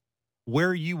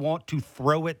 where you want to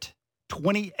throw it,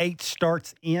 28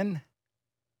 starts in,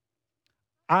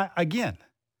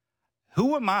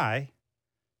 who am I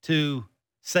to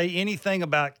say anything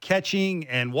about catching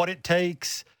and what it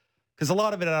takes? Because a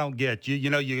lot of it I don't get.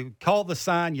 You call the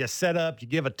sign, you set up, you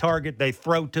give a target, they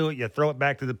throw to it, you throw it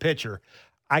back to the pitcher.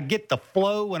 I get the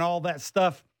flow and all that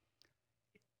stuff.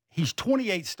 He's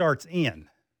 28 starts in.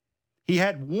 He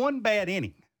had 1 bad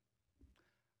inning.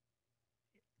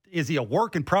 Is he a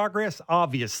work in progress?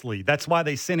 Obviously. That's why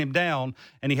they sent him down,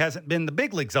 and he hasn't been in the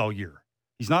big leagues all year.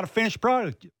 He's not a finished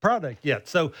product yet.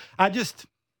 So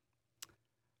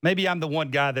maybe I'm the one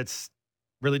guy that's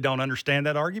really don't understand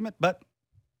that argument, but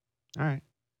all right.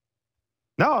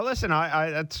 No, listen,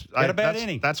 that's a bad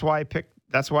inning. That's why I picked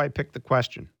the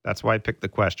question. That's why I picked the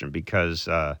question because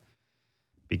it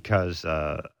was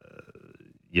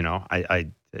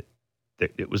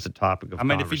the topic of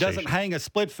conversation. If he doesn't hang a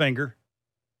split finger,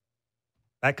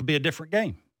 that could be a different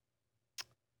game.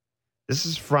 This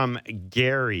is from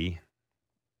Gary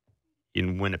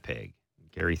in Winnipeg.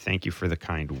 Gary, thank you for the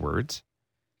kind words.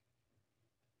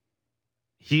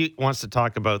 He wants to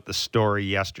talk about the story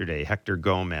yesterday. Hector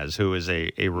Gomez, who is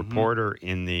a reporter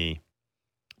in the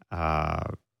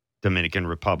Dominican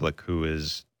Republic, who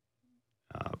is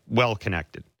well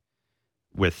connected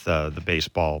with the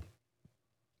baseball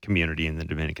community in the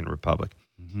Dominican Republic.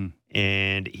 Mm-hmm.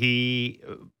 And he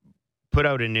put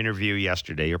out an interview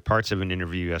yesterday, or parts of an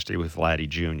interview yesterday with Vladdy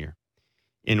Jr.,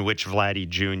 in which Vladdy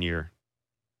Jr.,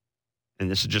 and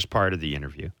this is just part of the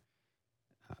interview,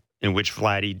 in which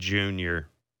Vladdy Jr.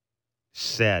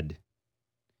 said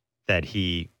that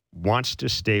he wants to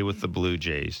stay with the Blue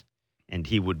Jays and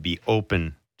he would be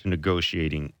open to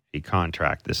negotiating a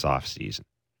contract this offseason.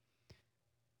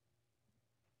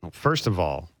 Well, first of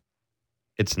all,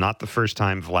 it's not the first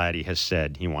time Vladdy has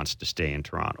said he wants to stay in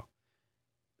Toronto.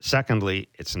 Secondly,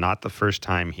 it's not the first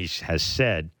time he has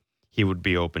said he would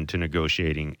be open to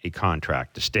negotiating a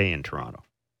contract to stay in Toronto.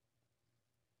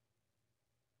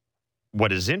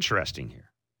 What is interesting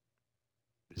here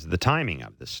is the timing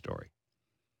of this story.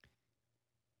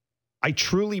 I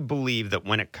truly believe that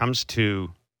when it comes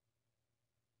to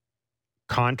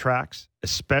contracts,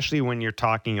 especially when you're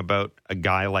talking about a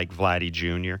guy like Vladdy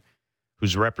Jr.,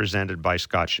 who's represented by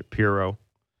Scott Shapiro,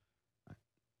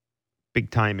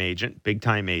 big-time agent,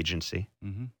 big-time agency,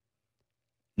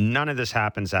 none of this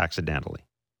happens accidentally.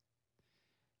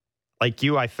 Like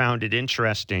you, I found it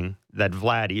interesting that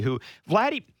Vladdy,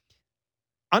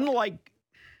 unlike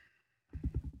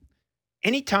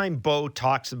anytime Bo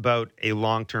talks about a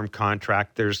long-term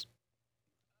contract, there's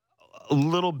a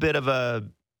little bit of a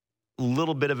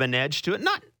little bit of an edge to it.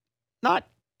 Not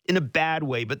in a bad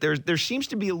way, but there seems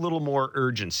to be a little more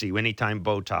urgency anytime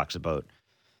Bo talks about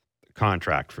the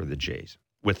contract for the Jays,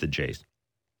 with the Jays.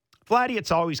 Vladdy,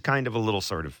 it's always kind of a little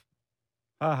sort of,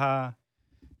 ha.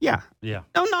 Yeah. Yeah.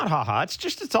 No, not ha-ha.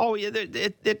 It's always,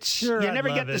 it's, Sure, you never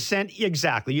get the sense,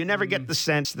 exactly. You never get the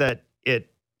sense that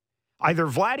either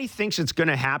Vladdy thinks it's going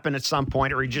to happen at some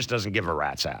point or he just doesn't give a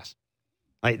rat's ass.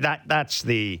 Like that's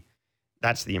the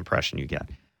impression you get.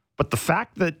 But the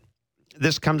fact that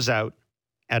this comes out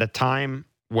at a time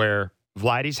where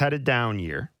Vladdy's had a down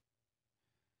year,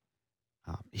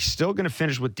 he's still going to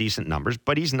finish with decent numbers,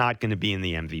 but he's not going to be in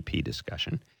the MVP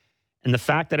discussion. And the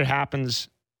fact that it happens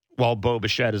while Bo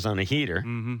Bichette is on a heater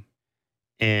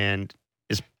and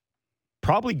is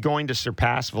probably going to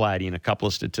surpass Vladdy in a couple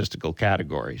of statistical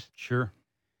categories. Sure.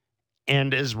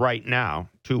 And is right now,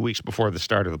 2 weeks before the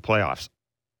start of the playoffs,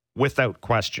 without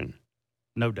question,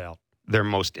 no doubt, their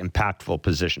most impactful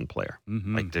position player.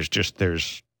 Like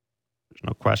there's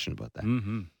no question about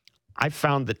that. I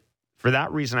found that for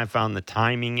that reason, I found the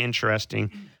timing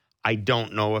interesting. I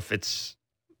don't know if it's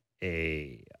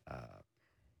a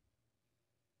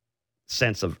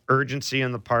sense of urgency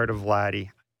on the part of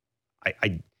Vladdy. At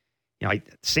the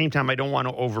same time, I don't want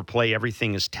to overplay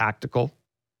everything as tactical,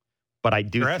 but I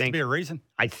do there has think to be a reason.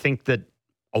 I think that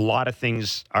a lot of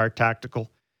things are tactical.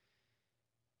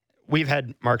 We've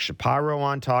had Mark Shapiro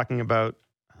on talking about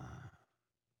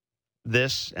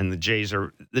this, and the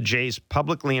Jays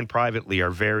publicly and privately are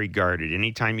very guarded.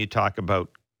 Anytime you talk about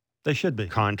they should be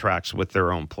contracts with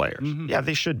their own players, yeah,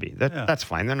 they should be. That's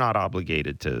fine. They're not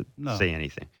obligated to say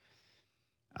anything.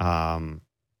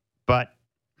 But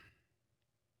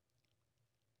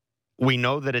we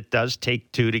know that it does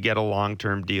take two to get a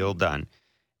long-term deal done.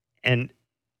 And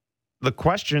the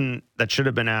question that should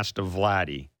have been asked of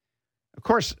Vladdy, of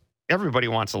course, everybody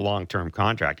wants a long-term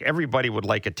contract. Everybody would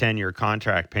like a 10-year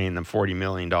contract paying them $40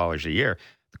 million a year.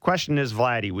 The question is,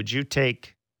 Vladdy, would you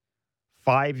take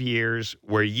 5 years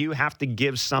where you have to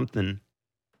give something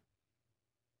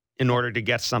in order to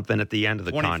get something at the end of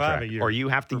the contract? Or you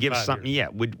have to give something? Yeah.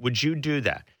 Would you do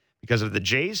that? Because of the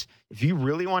Jays, if you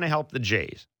really want to help the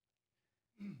Jays,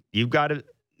 you've got to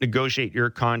negotiate your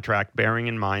contract bearing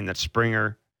in mind that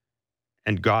Springer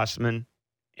and Gossman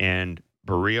and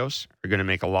Barrios are going to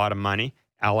make a lot of money.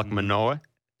 Alek Manoah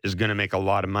is going to make a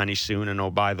lot of money soon. And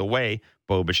oh, by the way,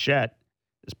 Bo Bichette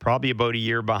is probably about a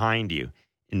year behind you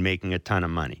in making a ton of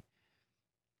money.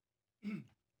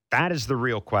 That is the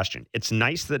real question. It's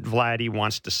nice that Vladdy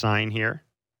wants to sign here.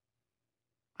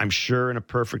 I'm sure in a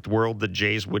perfect world, the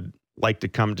Jays would like to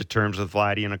come to terms with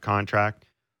Vladdy in a contract.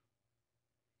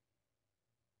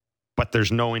 But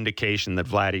there's no indication that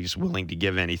Vladdy's willing to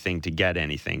give anything to get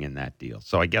anything in that deal.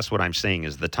 So I guess what I'm saying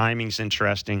is the timing's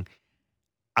interesting.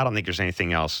 I don't think there's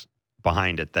anything else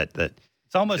behind it that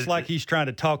it's almost like he's trying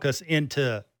to talk us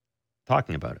into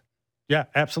talking about it. Yeah,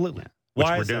 absolutely. Which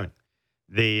Why we're is doing.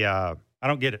 I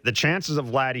don't get it. The chances of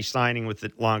Vladdy signing with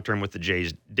the long term with the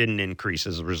Jays didn't increase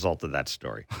as a result of that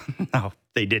story. No,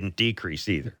 they didn't decrease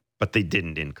either, but they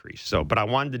didn't increase. So, but I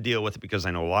wanted to deal with it because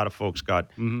I know a lot of folks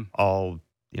got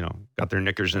got their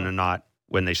knickers in a knot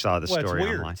when they saw the story it's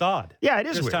weird. online. It's odd. Yeah, it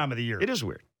is this weird. Time of the year. It is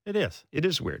weird. It is. It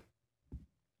is weird.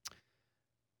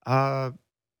 Adam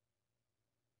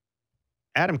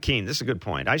Keene, this is a good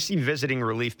point. I see visiting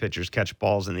relief pitchers catch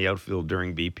balls in the outfield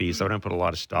during BP, so I don't put a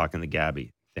lot of stock in the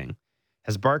Gabby thing.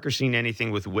 Has Barker seen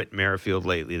anything with Whit Merrifield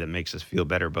lately that makes us feel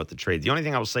better about the trade? The only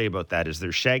thing I will say about that is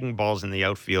there's shagging balls in the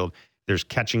outfield. There's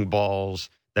catching balls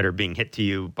that are being hit to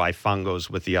you by fungos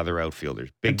with the other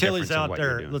outfielders. Big Until difference he's out in what there,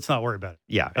 you're doing. let's not worry about it.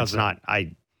 Yeah, it's not.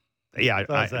 I'm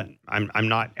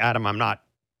not, Adam, I'm not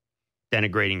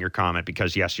denigrating your comment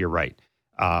because, yes, you're right.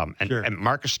 And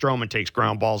Marcus Stroman takes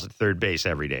ground balls at third base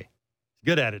every day.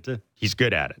 He's good at it, too. He's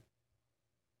good at it.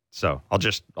 So I'll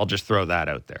just throw that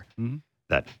out there. Mm-hmm.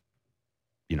 That,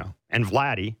 and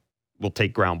Vladdy will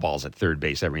take ground balls at third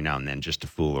base every now and then just to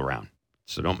fool around.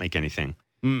 So don't make anything.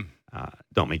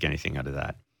 Don't make anything out of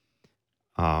that.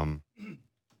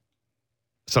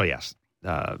 So yes,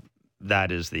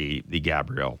 that is the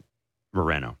Gabriel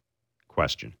Moreno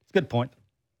question. It's a good point.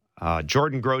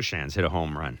 Jordan Groshans hit a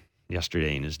home run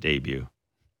yesterday in his debut.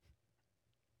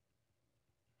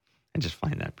 I just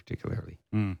find that particularly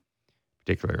fun.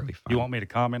 You want me to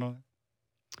comment on it?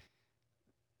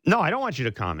 No, I don't want you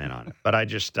to comment on it. But I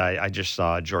just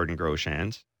saw Jordan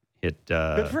Groshans hit.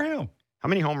 Good for him. How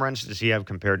many home runs does he have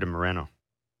compared to Moreno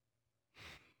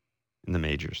in the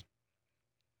majors?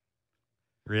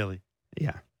 Really?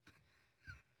 Yeah.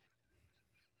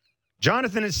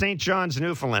 Jonathan in St. John's,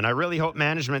 Newfoundland. I really hope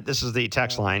management, this is the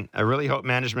text line, I really hope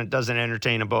management doesn't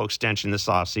entertain a Bo extension this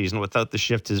offseason. Without the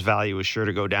shift, his value is sure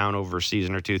to go down over a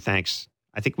season or two. Thanks.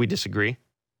 I think we disagree.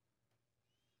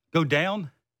 Go down?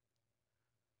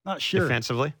 Not sure.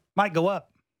 Defensively? Might go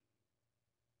up.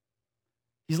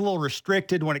 He's a little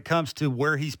restricted when it comes to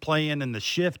where he's playing in the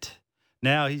shift.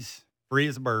 Now he's free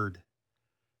as a bird.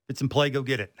 If it's in play, go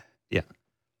get it. Yeah.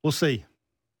 We'll see.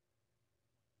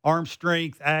 Arm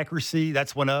strength, accuracy,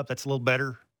 that's went up. That's a little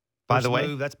better. By the way,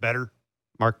 move, that's better.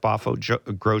 Mark Boffo,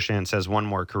 Grosjean says one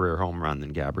more career home run than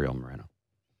Gabriel Moreno.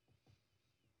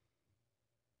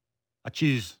 I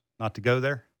choose not to go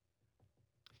there.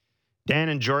 Dan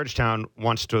in Georgetown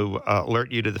wants to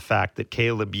alert you to the fact that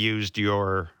Caleb used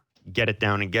your "get it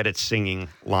down and get it" singing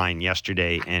line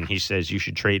yesterday, and he says you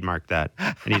should trademark that.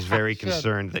 And he's very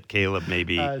concerned that Caleb may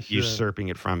be usurping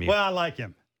it from you. Well, I like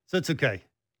him, so it's okay.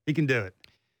 He can do it.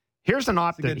 Here's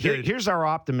here's our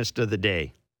optimist of the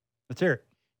day. Let's hear it.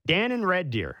 Dan in Red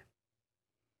Deer.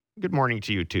 Good morning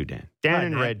to you too, Dan. Dan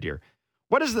in Red Deer.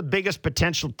 What is the biggest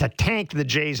potential to tank the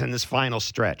Jays in this final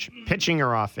stretch? Pitching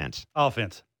or offense?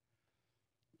 Offense.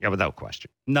 Yeah, without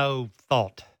question. No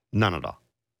thought. None at all.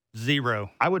 0.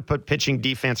 I would put pitching,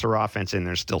 defense, or offense in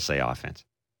there and still say offense.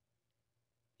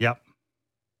 Yep.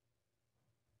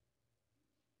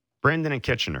 Brendan and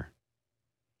Kitchener.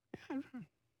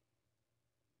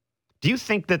 Do you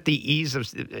think that the ease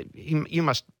of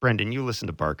Brendan, you listen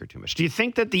to Barker too much. Do you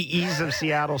think that the ease of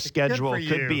Seattle's schedule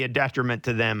could be a detriment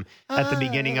to them at the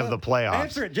beginning of the playoffs?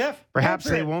 Answer it, Jeff. Perhaps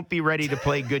they won't be ready to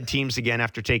play good teams again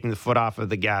after taking the foot off of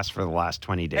the gas for the last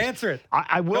 20 days. Answer it.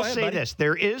 I will say this.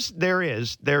 There is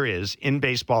in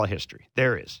baseball history,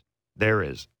 there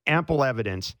is ample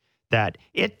evidence that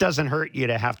it doesn't hurt you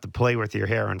to have to play with your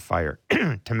hair on fire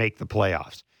to make the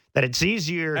playoffs. That it's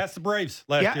easier. That's the Braves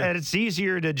last year. Yeah, it's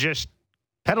easier to just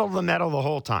pedal to the metal the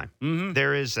whole time. Mm-hmm.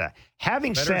 There is that.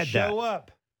 Having Better said show that,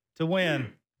 up to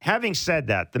win. Having said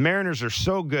that, the Mariners are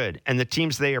so good, and the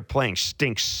teams they are playing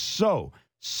stink so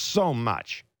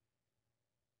much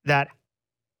that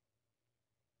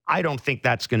I don't think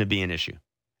that's going to be an issue.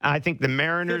 I think the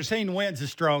Mariners. 15 wins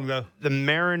is strong, though. The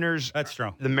Mariners. That's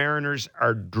strong. The Mariners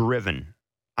are driven,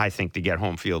 I think, to get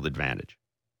home field advantage.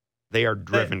 They are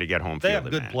driven to get home field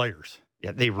advantage. They have good players.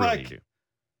 Yeah, they really do.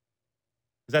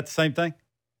 Is that the same thing?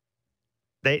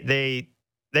 They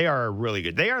are really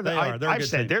good. They're I've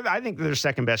said I think they're the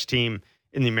second best team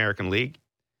in the American League.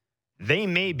 They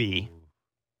may be.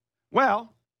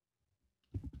 Well,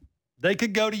 they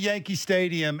could go to Yankee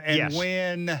Stadium and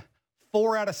win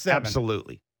 4 out of 7.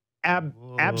 Absolutely.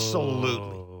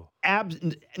 Absolutely.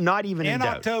 Not even in doubt.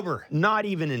 In October. Not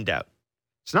even in doubt.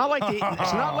 It's not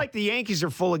like the Yankees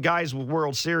are full of guys with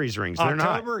World Series rings. They're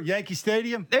October, not. Yankee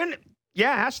Stadium. The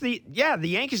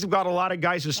Yankees have got a lot of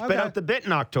guys who spit out the bit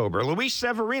in October. Luis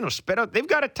Severino spit out. They've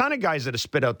got a ton of guys that have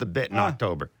spit out the bit in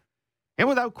October, and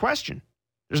without question,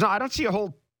 I don't see a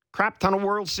whole crap ton of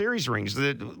World Series rings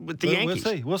with the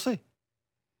Yankees. We'll see,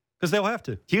 because they'll have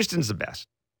to. Houston's the best,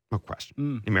 no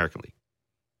question. The American League.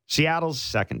 Seattle's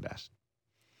second best.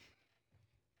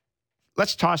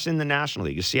 Let's toss in the National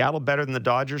League. Is Seattle better than the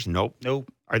Dodgers? Nope.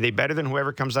 Are they better than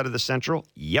whoever comes out of the Central?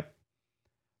 Yep.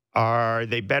 Are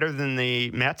they better than the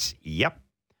Mets? Yep.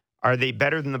 Are they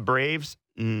better than the Braves?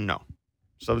 No.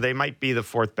 So they might be the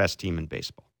 4th best team in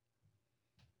baseball.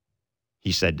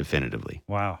 He said definitively.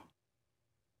 Wow.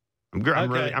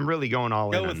 I'm really going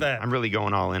all in. Go with that. I'm really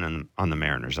going all in on the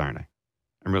Mariners, aren't I?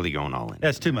 I'm really going all in.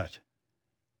 That's too much.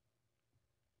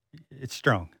 It's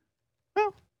strong.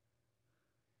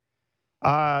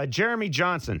 Well, Jeremy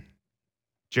Johnson.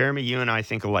 Jeremy, you and I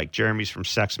think alike. Jeremy's from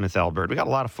Sexsmith, Alberta. We got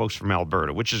a lot of folks from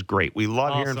Alberta, which is great. We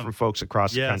love hearing from folks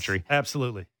across the country.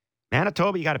 Absolutely.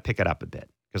 Manitoba, you got to pick it up a bit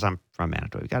because I'm from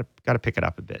Manitoba. You got to pick it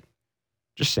up a bit.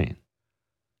 Just saying.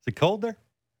 Is it cold there?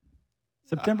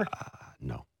 September?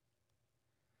 No.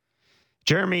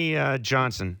 Jeremy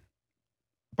Johnson.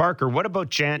 Barker, what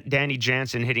about Danny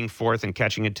Jansen hitting 4th and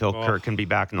catching until Kirk can be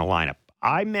back in the lineup?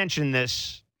 I mentioned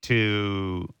this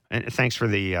to, and thanks for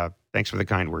the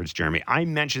kind words, Jeremy. I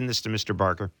mentioned this to Mr.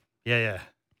 Barker. Yeah.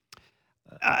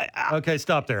 Okay,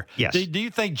 stop there. Yes. Do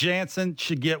you think Jansen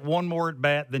should get one more at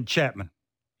bat than Chapman?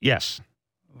 Yes.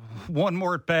 One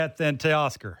more at bat than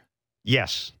Teoscar?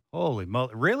 Yes. Holy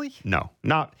moly! Really? No,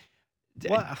 not.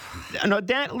 What? No,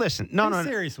 Dan. Listen, no.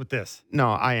 Serious with this? No,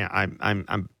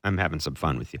 I'm having some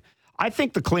fun with you. I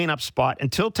think the cleanup spot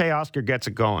until Teoscar gets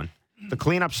it going. The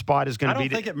cleanup spot is going to be. I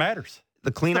don't think it matters.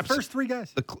 The cleanup. The first 3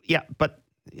 guys. But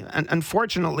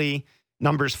unfortunately,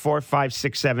 numbers 4, 5,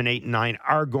 6, 7, 8, and 9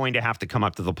 are going to have to come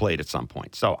up to the plate at some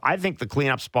point. So I think the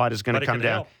cleanup spot is going to come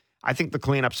down. I think the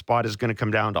cleanup spot is going to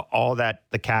come down to all that,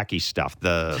 the khaki stuff,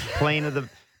 the plane of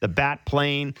the bat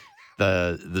plane,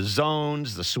 the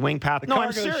zones, the swing path. No,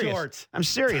 I'm serious. Shorts. I'm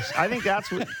serious. I think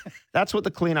that's what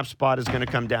the cleanup spot is going to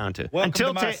come down to. Welcome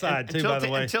to my side, too, by the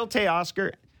way. Until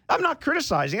Teoscar, I'm not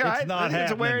criticizing it. It's not happening.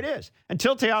 It's where it is.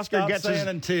 Until Teoscar gets his...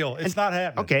 until. It's not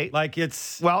happening. Okay. Like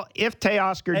it's... Well, if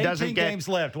Teoscar doesn't 18 get... games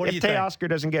left. What do you think? If Teoscar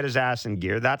doesn't get his ass in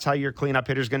gear, that's how your cleanup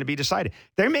hitter is going to be decided.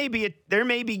 There may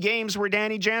be games where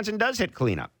Danny Jansen does hit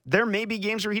cleanup. There may be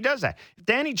games where he does that. If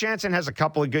Danny Jansen has a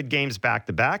couple of good games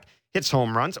back-to-back, hits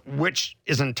home runs, which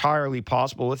is entirely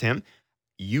possible with him,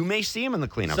 you may see him in the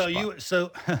cleanup spot.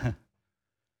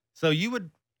 So you would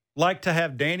like to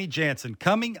have Danny Jansen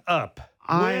coming up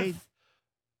with,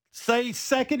 say,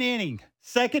 second inning,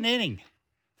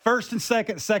 first and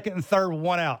second and third,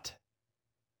 one out.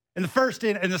 In the first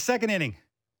inning, in the second inning.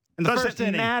 In the Doesn't first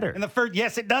inning. matter. In the first,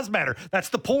 yes, it does matter. That's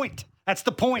the point.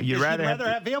 You'd rather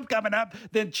have him coming up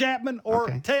than Chapman or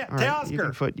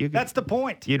Teoscar. That's the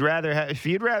point. If you'd rather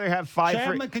have five.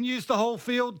 Chapman can use the whole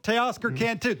field. Teoscar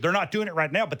can too. They're not doing it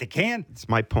right now, but they can. That's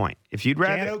my point. If you'd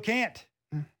rather, Jano can't.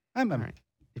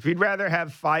 If you'd rather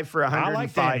have 5 for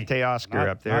 105 Teoscar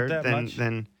up there,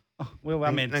 then well,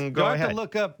 I mean, then go go I have ahead. to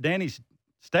look up Danny's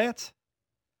stats?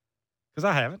 Because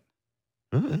I haven't.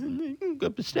 Go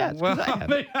up the stats. Well,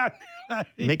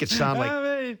 You make it sound like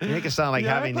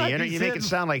having the internet. You make it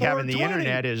sound like having the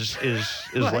internet is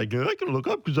like I can look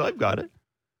up because I've got it.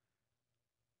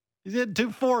 He's hitting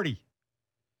 240.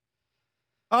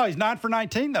 Oh, he's 9 for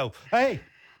 19 though. Hey,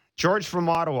 George from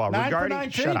Ottawa. 9 for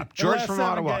 19 shut up. in the George last from 7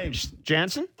 Ottawa. games.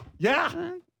 Jansen?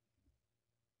 Yeah.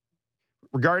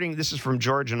 This is from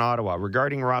George in Ottawa.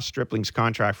 Regarding Ross Stripling's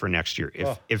contract for next year.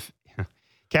 If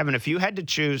Kevin, if he had to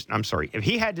choose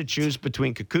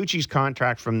between Kikuchi's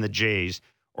contract from the Jays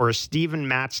or a Steven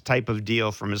Matz type of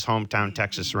deal from his hometown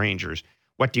Texas Rangers,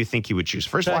 what do you think he would choose?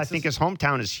 First of all, I think his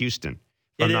hometown is Houston,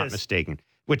 if I'm not mistaken,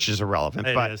 which is irrelevant.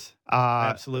 It is.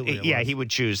 Absolutely. Yeah, he would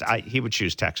choose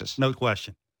Texas. No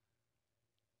question.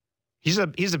 He's a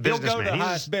businessman. He'll go to the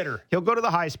highest bidder. He'll go to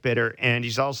the highest bidder, and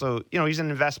he's also, he's an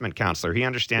investment counselor. He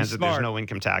understands that there's no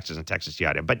income taxes in Texas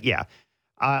yet. But yeah,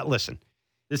 listen.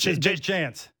 This is big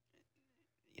chance.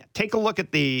 Take a look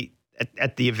at the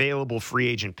available free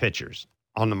agent pitchers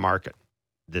on the market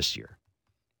this year,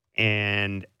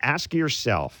 and ask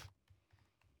yourself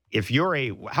if you're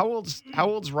how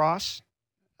old's Ross?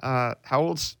 How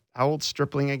old's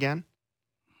Stripling again?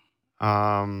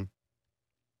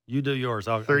 You do yours.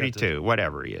 32,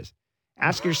 whatever he is.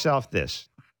 Ask yourself this.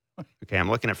 Okay, I'm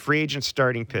looking at free agent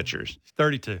starting pitchers.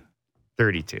 32.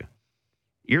 32.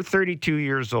 You're 32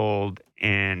 years old,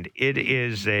 and it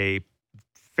is a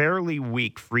fairly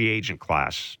weak free agent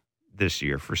class this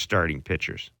year for starting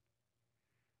pitchers.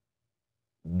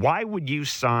 Why would you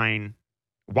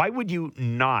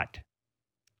not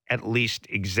at least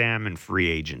examine free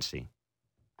agency?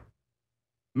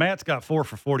 Matt's got 4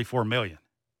 for $44 million.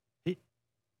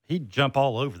 He'd jump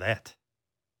all over that.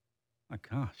 My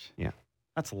gosh. Yeah.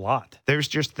 That's a lot. There's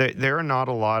just, there are not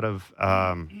a lot of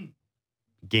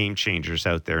game changers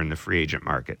out there in the free agent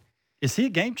market. Is he a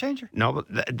game changer? No,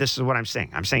 but this is what I'm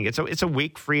saying. I'm saying it's a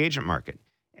weak free agent market.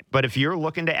 But if you're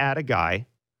looking to add a guy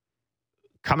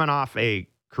coming off a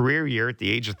career year at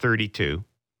the age of 32,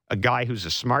 a guy who's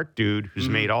a smart dude, who's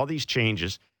made all these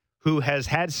changes, who has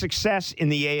had success in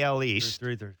the AL East.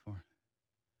 33, 34.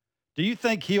 Do you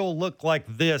think he'll look like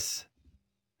this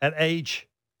at age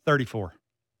 34?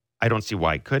 I don't see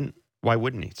why he couldn't. Why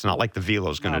wouldn't he? It's not like the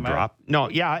velo's going to drop. No,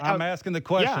 yeah. I'm asking the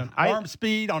question. Yeah, arm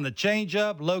speed on the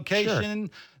changeup,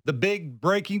 location, the big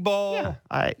breaking ball,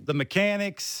 the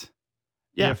mechanics.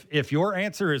 Yeah. If your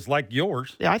answer is like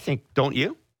yours. Yeah, I think, don't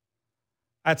you?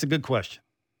 That's a good question.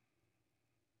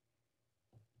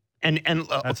 And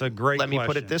that's a great question. Let me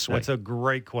put it this way. That's a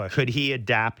great question. Could he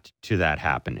adapt to that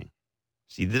happening?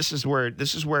 See, this is where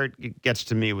it gets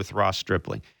to me with Ross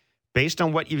Stripling. Based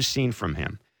on what you've seen from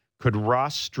him, could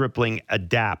Ross Stripling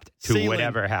adapt to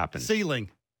whatever happens? Ceiling.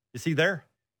 Is he there?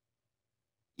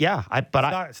 Yeah,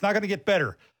 it's not going to get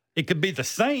better. It could be the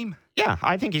same. Yeah,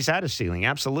 I think he's at a ceiling,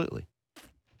 absolutely.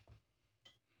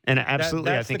 And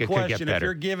absolutely, I think it could get better. If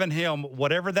you're giving him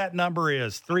whatever that number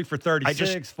is, 3 for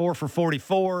 36, 4 for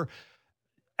 44,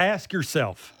 ask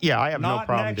yourself. Yeah, I have no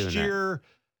problem doing that. Not next year,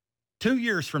 2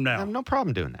 years from now. I have no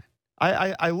problem doing that.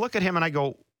 I look at him and I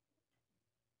go,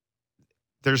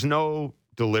 there's no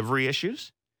delivery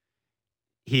issues.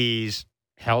 He's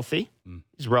healthy.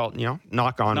 He's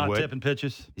knock on wood. Not tipping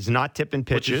pitches. He's not tipping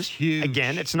pitches. Which is huge.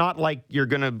 Again, it's not like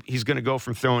he's gonna go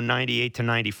from throwing 98 to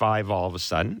 95 all of a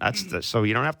sudden. So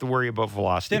you don't have to worry about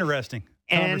velocity. It's interesting.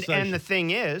 And the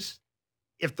thing is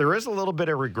if there is a little bit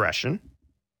of regression,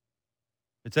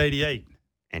 it's 88.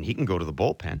 And he can go to the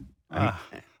bullpen.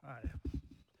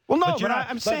 Well, no, but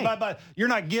I'm saying. But you're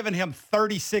not giving him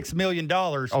 $36 million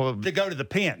to go to the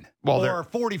pen or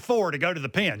 $44 to go to the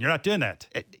pen. You're not doing that.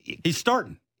 He's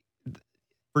starting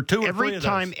for 2 or 3 of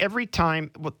those. Every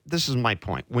time, well, this is my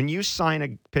point. When you sign a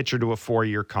pitcher to a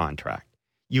 4-year contract,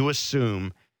 you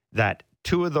assume that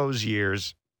 2 of those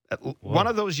years, one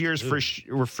of those years for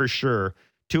sure,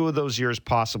 2 of those years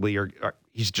possibly are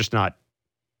he's just not.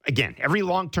 Again, every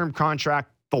long-term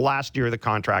contract, the last year of the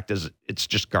contract it's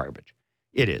just garbage.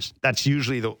 It is. That's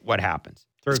usually what happens.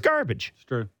 True. It's garbage. It's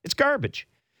true. It's garbage.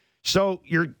 So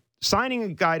you're signing a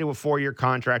guy to a 4-year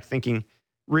contract thinking,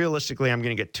 realistically, I'm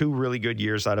going to get 2 really good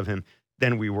years out of him.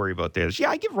 Then we worry about the others. Yeah,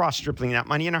 I give Ross Stripling that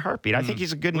money in a heartbeat. I think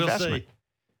he's a good investment. See.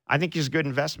 I think he's a good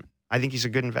investment.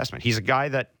 He's a guy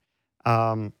that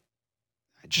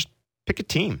just pick a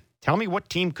team. Tell me what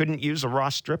team couldn't use a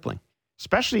Ross Stripling,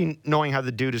 especially knowing how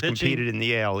the dude has competed in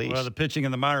the AL East. Well, the pitching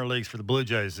in the minor leagues for the Blue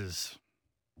Jays is,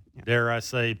 dare I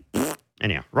say.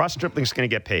 Anyhow, Ross Stripling's going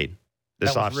to get paid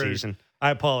this offseason.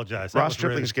 I apologize. Ross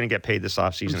Stripling's going to get paid this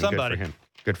offseason.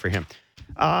 Good for him.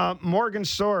 Morgan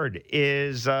Sword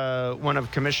is one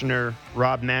of Commissioner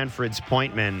Rob Manfred's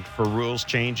point men for rules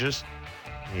changes,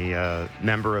 a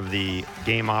member of the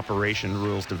game operation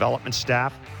rules development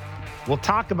staff. We'll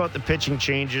talk about the pitching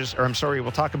changes,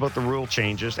 we'll talk about the rule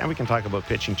changes, and we can talk about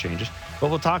pitching changes, but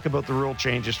we'll talk about the rule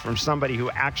changes from somebody who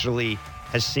actually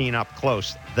has seen up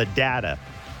close the data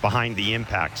behind the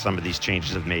impact some of these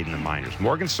changes have made in the minors.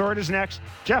 Morgan Sword is next.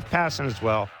 Jeff Passan as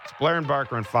well. It's Blair and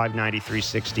Barker on 590,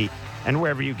 360, and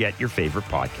wherever you get your favorite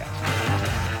podcast.